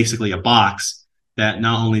basically a box that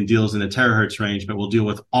not only deals in the terahertz range, but will deal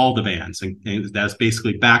with all the bands. And that's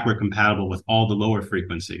basically backward compatible with all the lower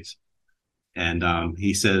frequencies. And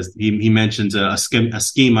he says, he mentions a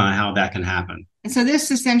schema on how that can happen. And so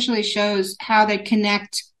this essentially shows how they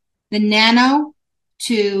connect the nano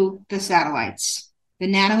to the satellites. The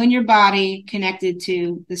nano in your body connected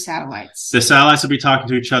to the satellites. The satellites will be talking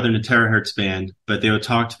to each other in the terahertz band, but they will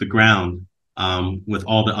talk to the ground with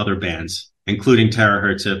all the other bands, including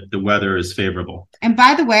terahertz if the weather is favorable. And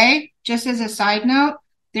by the way, just as a side note,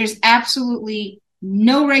 there's absolutely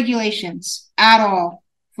no regulations at all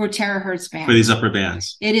for terahertz bands. For these upper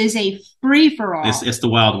bands. It is a free-for-all. It's the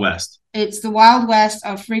Wild West. It's the Wild West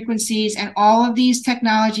of frequencies, and all of these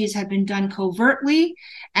technologies have been done covertly,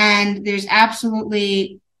 and there's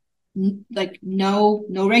absolutely no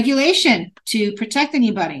regulation to protect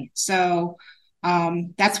anybody. So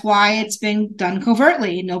that's why it's been done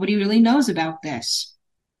covertly. Nobody really knows about this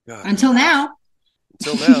until now.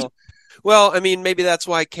 Well, I mean, maybe that's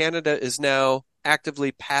why Canada is now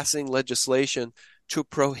actively passing legislation to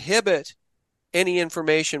prohibit any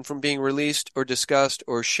information from being released or discussed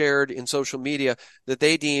or shared in social media that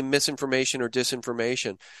they deem misinformation or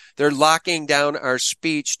disinformation. They're locking down our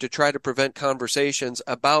speech to try to prevent conversations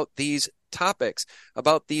about these topics,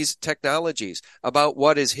 about these technologies, about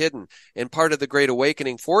what is hidden. And part of the Great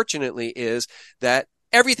Awakening, fortunately, is that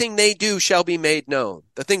Everything they do shall be made known.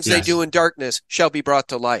 The things they Yes. do in darkness shall be brought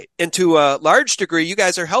to light. And to a large degree, you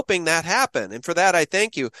guys are helping that happen. And for that, I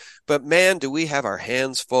thank you. But man, do we have our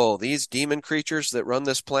hands full. These demon creatures that run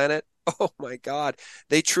this planet, oh my God,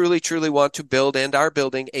 they truly, truly want to build and are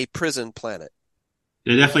building a prison planet.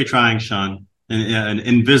 They're definitely trying, Sean, an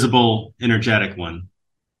invisible, energetic one.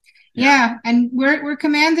 Yeah, and we're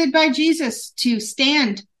commanded by Jesus to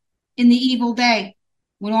stand in the evil day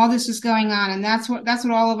when all this is going on, and that's what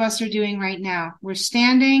all of us are doing right now. We're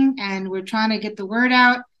standing and we're trying to get the word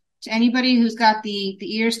out to anybody who's got the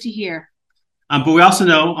ears to hear. But we also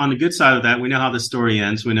know, on the good side of that, we know how the story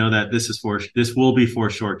ends. We know that this will be for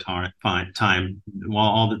a short time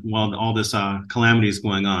while all this calamity is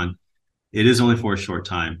going on. It is only for a short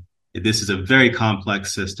time. This is a very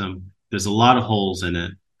complex system. There's a lot of holes in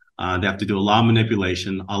it. They have to do a lot of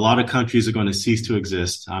manipulation. A lot of countries are going to cease to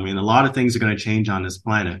exist. I mean, a lot of things are going to change on this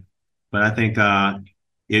planet. But I think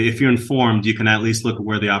if you're informed, you can at least look at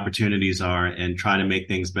where the opportunities are and try to make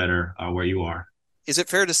things better where you are. Is it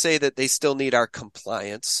fair to say that they still need our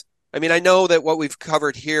compliance? I mean, I know that what we've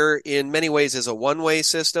covered here in many ways is a one-way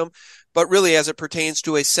system, but really as it pertains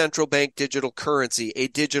to a central bank digital currency, a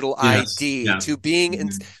digital ID, to being,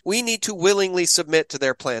 we need to willingly submit to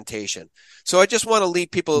their plantation. So I just want to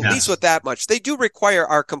leave people at least with that much. They do require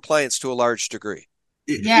our compliance to a large degree.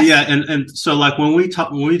 Yeah. And so like when we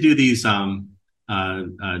do these,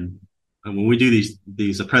 when we do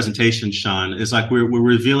these presentations, Sean, it's like we're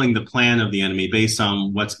revealing the plan of the enemy based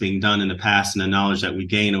on what's being done in the past and the knowledge that we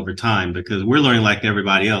gain over time, because we're learning like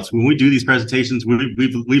everybody else. When we do these presentations,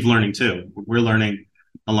 we've learning too. We're learning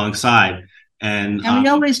alongside. And we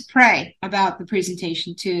always pray about the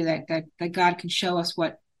presentation too, that God can show us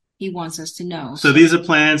what he wants us to know. So these are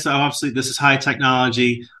plans. Obviously, this is high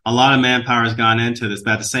technology. A lot of manpower has gone into this,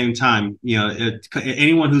 but at the same time,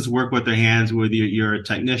 anyone who's worked with their hands, whether you're a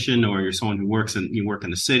technician or you're someone who you work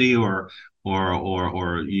in the city or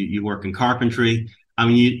you work in carpentry. I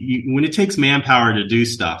mean, when it takes manpower to do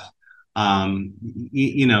stuff, when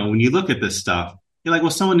you look at this stuff, you're like,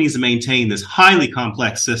 well, someone needs to maintain this highly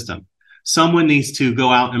complex system. Someone needs to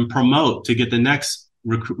go out and promote to get the next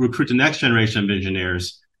recruit the next generation of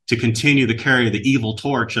engineers to continue to carry the evil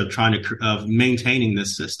torch of maintaining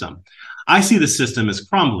this system. I see the system as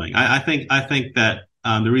crumbling. I think that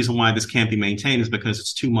the reason why this can't be maintained is because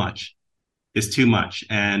it's too much. It's too much,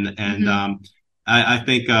 and I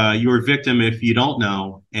think you're a victim if you don't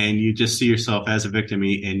know and you just see yourself as a victim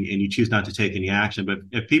and you choose not to take any action. But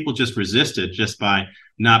if people just resist it just by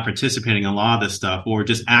not participating in a lot of this stuff or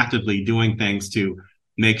just actively doing things to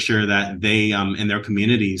make sure that they in their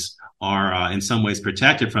communities are in some ways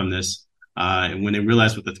protected from this, when they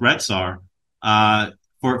realize what the threats are,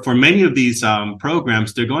 for many of these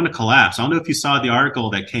programs, they're going to collapse. I don't know if you saw the article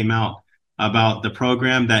that came out about the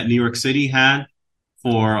program that New York City had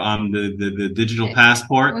for the digital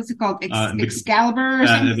passport. What's it called? Excalibur or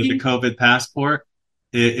something? The COVID passport.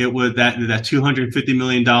 It was that $250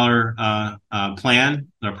 million plan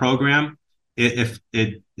or program. It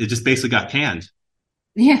just basically got canned.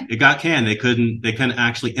 Yeah, it got canned. They couldn't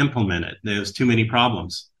actually implement it. There was too many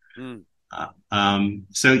problems.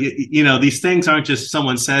 So these things aren't just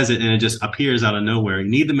someone says it and it just appears out of nowhere. You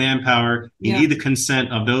need the manpower. You need the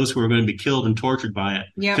consent of those who are going to be killed and tortured by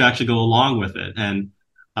it to actually go along with it. And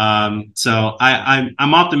so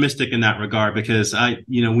I'm optimistic in that regard because when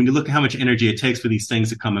you look at how much energy it takes for these things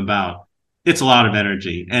to come about, it's a lot of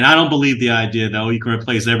energy. And I don't believe the idea that you can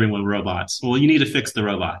replace everyone with robots. Well, you need to fix the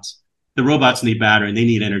robots. The robots need battery and they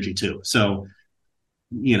need energy too. So,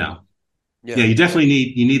 you definitely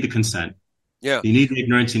need the consent. Yeah. You need the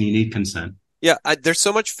ignorance and you need consent. Yeah. There's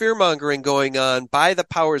so much fear mongering going on by the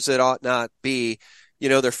powers that ought not be.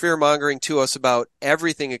 They're fear mongering to us about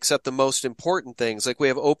everything except the most important things. Like we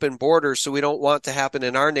have open borders, so we don't want to happen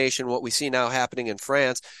in our nation what we see now happening in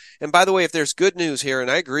France. And by the way, if there's good news here, and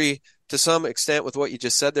I agree to some extent with what you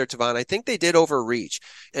just said there, Tivon, I think they did overreach,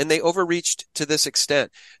 and they overreached to this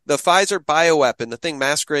extent. The Pfizer bioweapon, the thing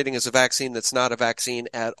masquerading as a vaccine that's not a vaccine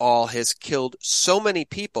at all, has killed so many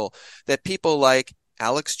people that people like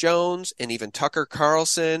Alex Jones and even Tucker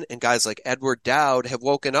Carlson and guys like Edward Dowd have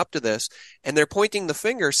woken up to this, and they're pointing the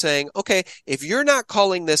finger saying, okay, if you're not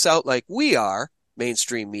calling this out like we are,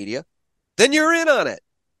 mainstream media, then you're in on it.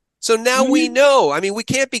 So now we know. I mean, we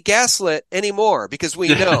can't be gaslit anymore because we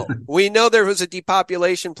know. We know there was a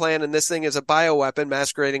depopulation plan and this thing is a bioweapon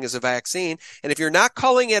masquerading as a vaccine. And if you're not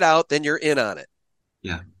calling it out, then you're in on it.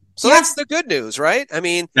 Yeah. So that's the good news, right? I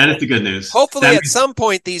mean, that is the good news. Hopefully at some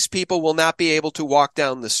point, these people will not be able to walk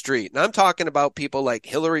down the street. And I'm talking about people like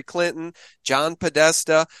Hillary Clinton, John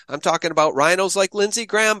Podesta. I'm talking about rhinos like Lindsey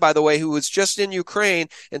Graham, by the way, who was just in Ukraine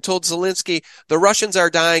and told Zelensky, the Russians are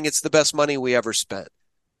dying. It's the best money we ever spent.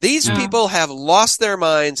 These people have lost their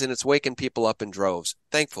minds, and it's waking people up in droves,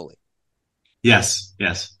 thankfully. Yes,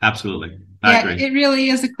 absolutely. I agree. It really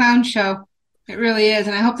is a clown show. It really is.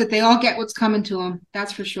 And I hope that they all get what's coming to them.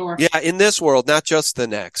 That's for sure. Yeah, in this world, not just the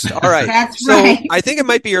next. All right. That's so right. I think it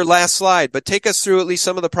might be your last slide, but take us through at least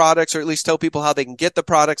some of the products, or at least tell people how they can get the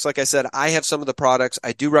products. Like I said, I have some of the products.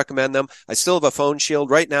 I do recommend them. I still have a phone shield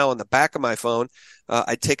right now on the back of my phone.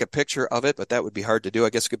 I'd take a picture of it, but that would be hard to do. I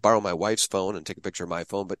guess I could borrow my wife's phone and take a picture of my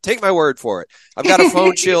phone, but take my word for it. I've got a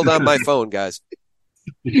phone shield on my phone, guys.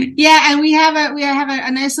 Yeah, and we have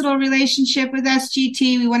a nice little relationship with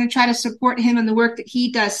SGT. We want to try to support him in the work that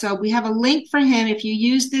he does. So we have a link for him. If you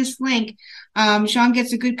use this link, Sean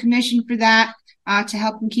gets a good commission for that to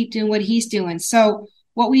help him keep doing what he's doing. So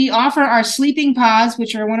what we offer are sleeping pods,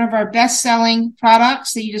 which are one of our best-selling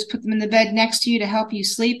products that you just put them in the bed next to you to help you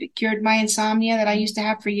sleep. It cured my insomnia that I used to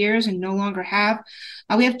have for years and no longer have.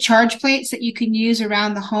 We have charge plates that you can use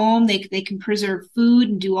around the home. They can preserve food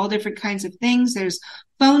and do all different kinds of things. There's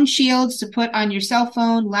phone shields to put on your cell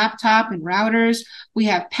phone, laptop, and routers. We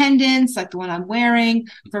have pendants like the one I'm wearing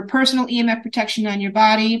for personal EMF protection on your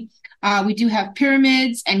body. We do have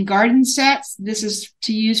pyramids and garden sets. This is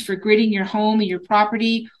to use for gridding your home or your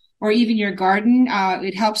property or even your garden.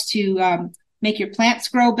 It helps to make your plants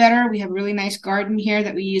grow better. We have a really nice garden here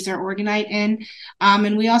that we use our Orgonite in.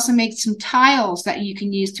 And we also make some tiles that you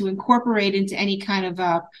can use to incorporate into any kind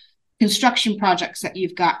of construction projects that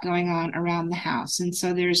you've got going on around the house. And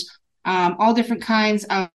so there's all different kinds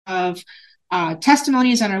of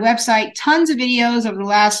testimonies on our website, tons of videos over the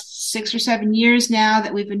last 6 or 7 years now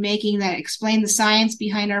that we've been making that explain the science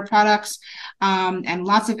behind our products, and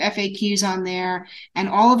lots of FAQs on there. And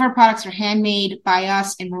all of our products are handmade by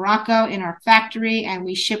us in Morocco in our factory, and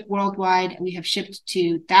we ship worldwide. We have shipped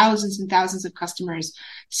to thousands and thousands of customers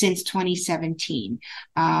since 2017.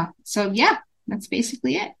 So yeah, that's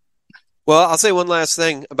basically it. Well, I'll say one last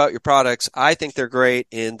thing about your products. I think they're great.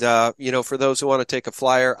 And, for those who want to take a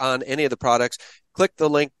flyer on any of the products, click the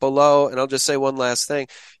link below. And I'll just say one last thing.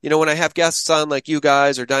 When I have guests on like you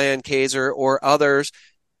guys or Diane Kaiser or others,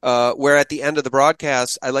 where at the end of the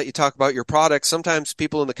broadcast, I let you talk about your products. Sometimes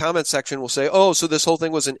people in the comment section will say, oh, so this whole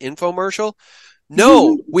thing was an infomercial.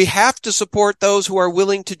 No, we have to support those who are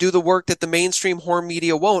willing to do the work that the mainstream horror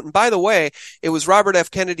media won't. And by the way, it was Robert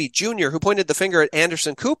F. Kennedy Jr. who pointed the finger at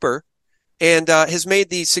Anderson Cooper and has made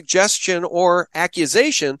the suggestion or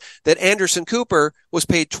accusation that Anderson Cooper was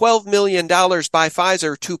paid $12 million by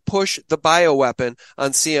Pfizer to push the bioweapon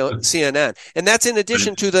on CNN. And that's in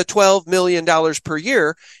addition to the $12 million per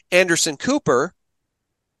year Anderson Cooper,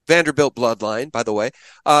 Vanderbilt bloodline, by the way,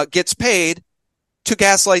 gets paid to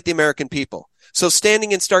gaslight the American people. So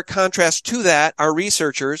standing in stark contrast to that are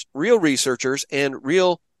researchers, and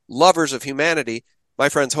real lovers of humanity, my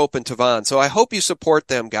friends Hope and Tivon. So I hope you support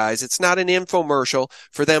them, guys. It's not an infomercial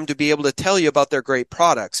for them to be able to tell you about their great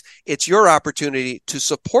products. It's your opportunity to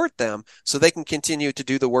support them so they can continue to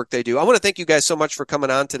do the work they do. I want to thank you guys so much for coming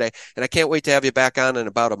on today, and I can't wait to have you back on in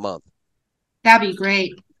about a month. That'd be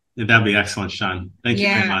great. Yeah, that'd be excellent, Sean. Thank you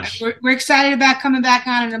very much. We're excited about coming back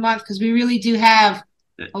on in a month because we really do have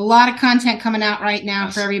a lot of content coming out right now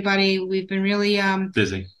for everybody. We've been really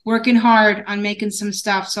busy working hard on making some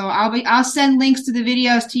stuff. So I'll send links to the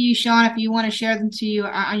videos to you, Sean, if you want to share them to you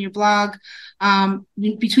on your blog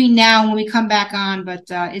between now and when we come back on. But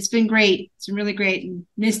it's been great. It's been really great.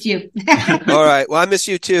 Missed you. All right. Well, I miss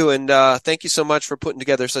you too. And thank you so much for putting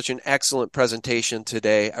together such an excellent presentation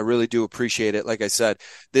today. I really do appreciate it. Like I said,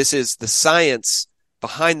 this is the science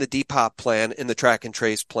behind the Depop plan and the track and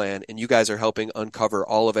trace plan, and you guys are helping uncover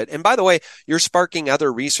all of it. And by the way, you're sparking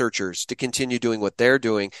other researchers to continue doing what they're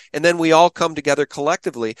doing, and then we all come together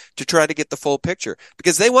collectively to try to get the full picture,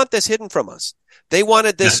 because they want this hidden from us. They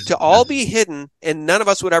wanted this to all be hidden, and none of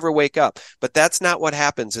us would ever wake up. But that's not what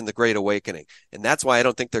happens in the Great Awakening, and that's why I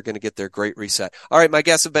don't think they're going to get their great reset. All right, my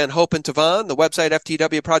guests have been Hope and Tivon, the website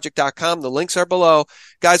ftwproject.com. The links are below.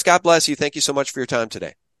 Guys, God bless you. Thank you so much for your time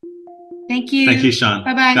today. Thank you. Thank you, Sean.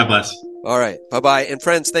 Bye-bye. God bless. All right. Bye-bye. And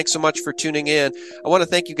friends, thanks so much for tuning in. I want to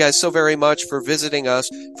thank you guys so very much for visiting us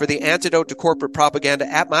for the antidote to corporate propaganda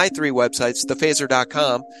at my 3 websites,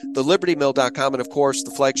 thephaser.com, thelibertymill.com, and of course,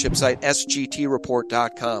 the flagship site,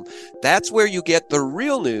 sgtreport.com. That's where you get the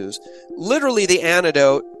real news, literally the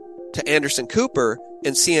antidote to Anderson Cooper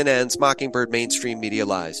and CNN's Mockingbird mainstream media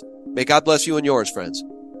lies. May God bless you and yours, friends.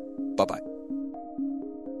 Bye-bye.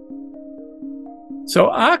 So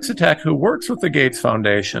Oxitec, who works with the Gates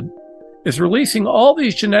Foundation, is releasing all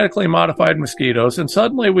these genetically modified mosquitoes, and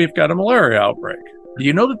suddenly we've got a malaria outbreak. Do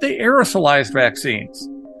you know that they aerosolized vaccines?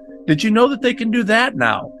 Did you know that they can do that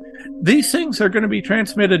now? These things are going to be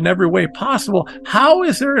transmitted in every way possible. How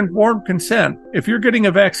is there informed consent if you're getting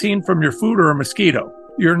a vaccine from your food or a mosquito?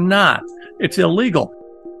 You're not. It's illegal.